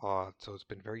 So it's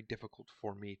been very difficult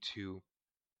for me to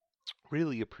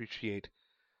really appreciate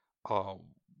uh,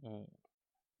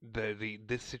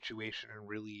 this situation and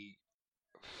really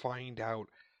find out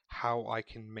how I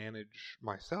can manage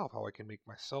myself, how I can make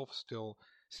myself still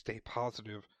stay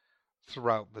positive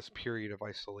throughout this period of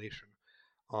isolation.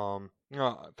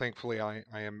 Thankfully, I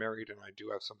am married and I do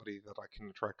have somebody that I can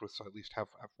interact with, so I at least have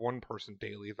one person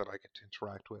daily that I get to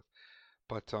interact with.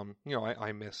 But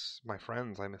I miss my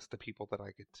friends. I miss the people that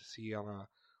I get to see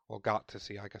got to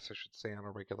see, I guess I should say, on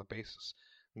a regular basis,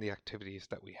 and the activities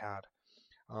that we had.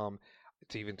 Um,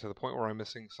 it's even to the point where I'm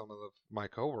missing some of my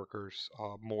coworkers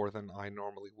more than I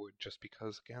normally would, just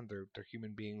because again they're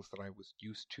human beings that I was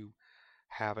used to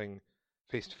having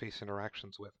face-to-face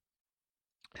interactions with.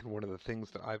 And one of the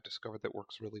things that I've discovered that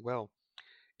works really well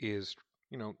is,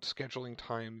 scheduling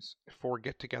times for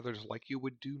get-togethers like you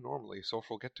would do normally,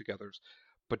 social get-togethers,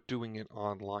 but doing it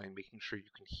online, making sure you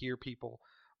can hear people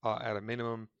at a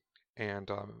minimum,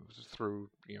 and through,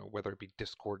 whether it be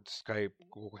Discord, Skype,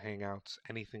 Google Hangouts,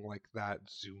 anything like that,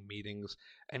 Zoom meetings,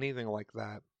 anything like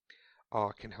that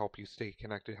can help you stay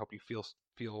connected, help you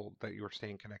feel that you're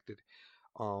staying connected.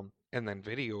 And then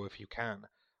video, if you can,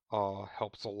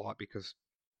 helps a lot, because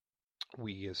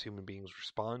we as human beings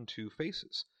respond to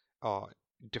faces uh,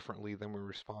 differently than we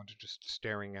respond to just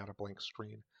staring at a blank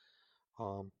screen.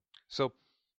 Um, so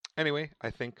anyway,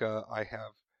 I think I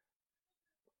have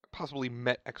possibly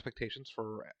met expectations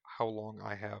for how long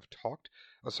I have talked.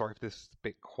 Sorry if this is a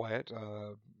bit quiet.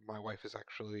 My wife is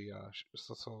actually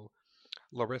so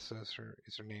Larissa is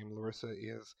her name. Larissa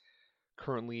is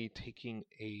currently taking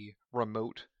a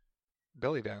remote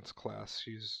belly dance class.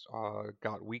 She's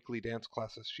got weekly dance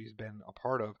classes she's been a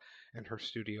part of, and her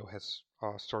studio has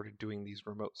started doing these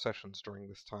remote sessions during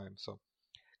this time. So,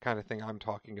 kind of thing I'm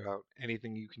talking about.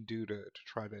 Anything you can do to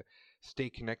try to stay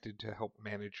connected to help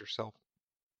manage yourself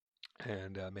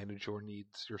and manage your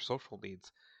needs, your social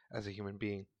needs as a human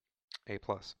being, A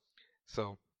plus.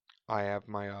 So, I have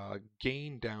my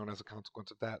gain down as a consequence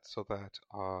of that, so that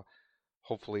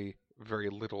hopefully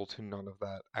very little to none of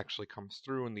that actually comes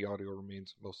through and the audio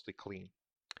remains mostly clean.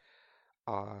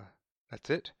 Uh,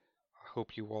 that's it. I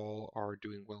hope you all are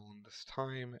doing well in this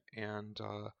time, and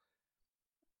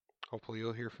hopefully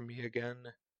you'll hear from me again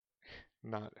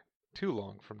not too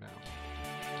long from now.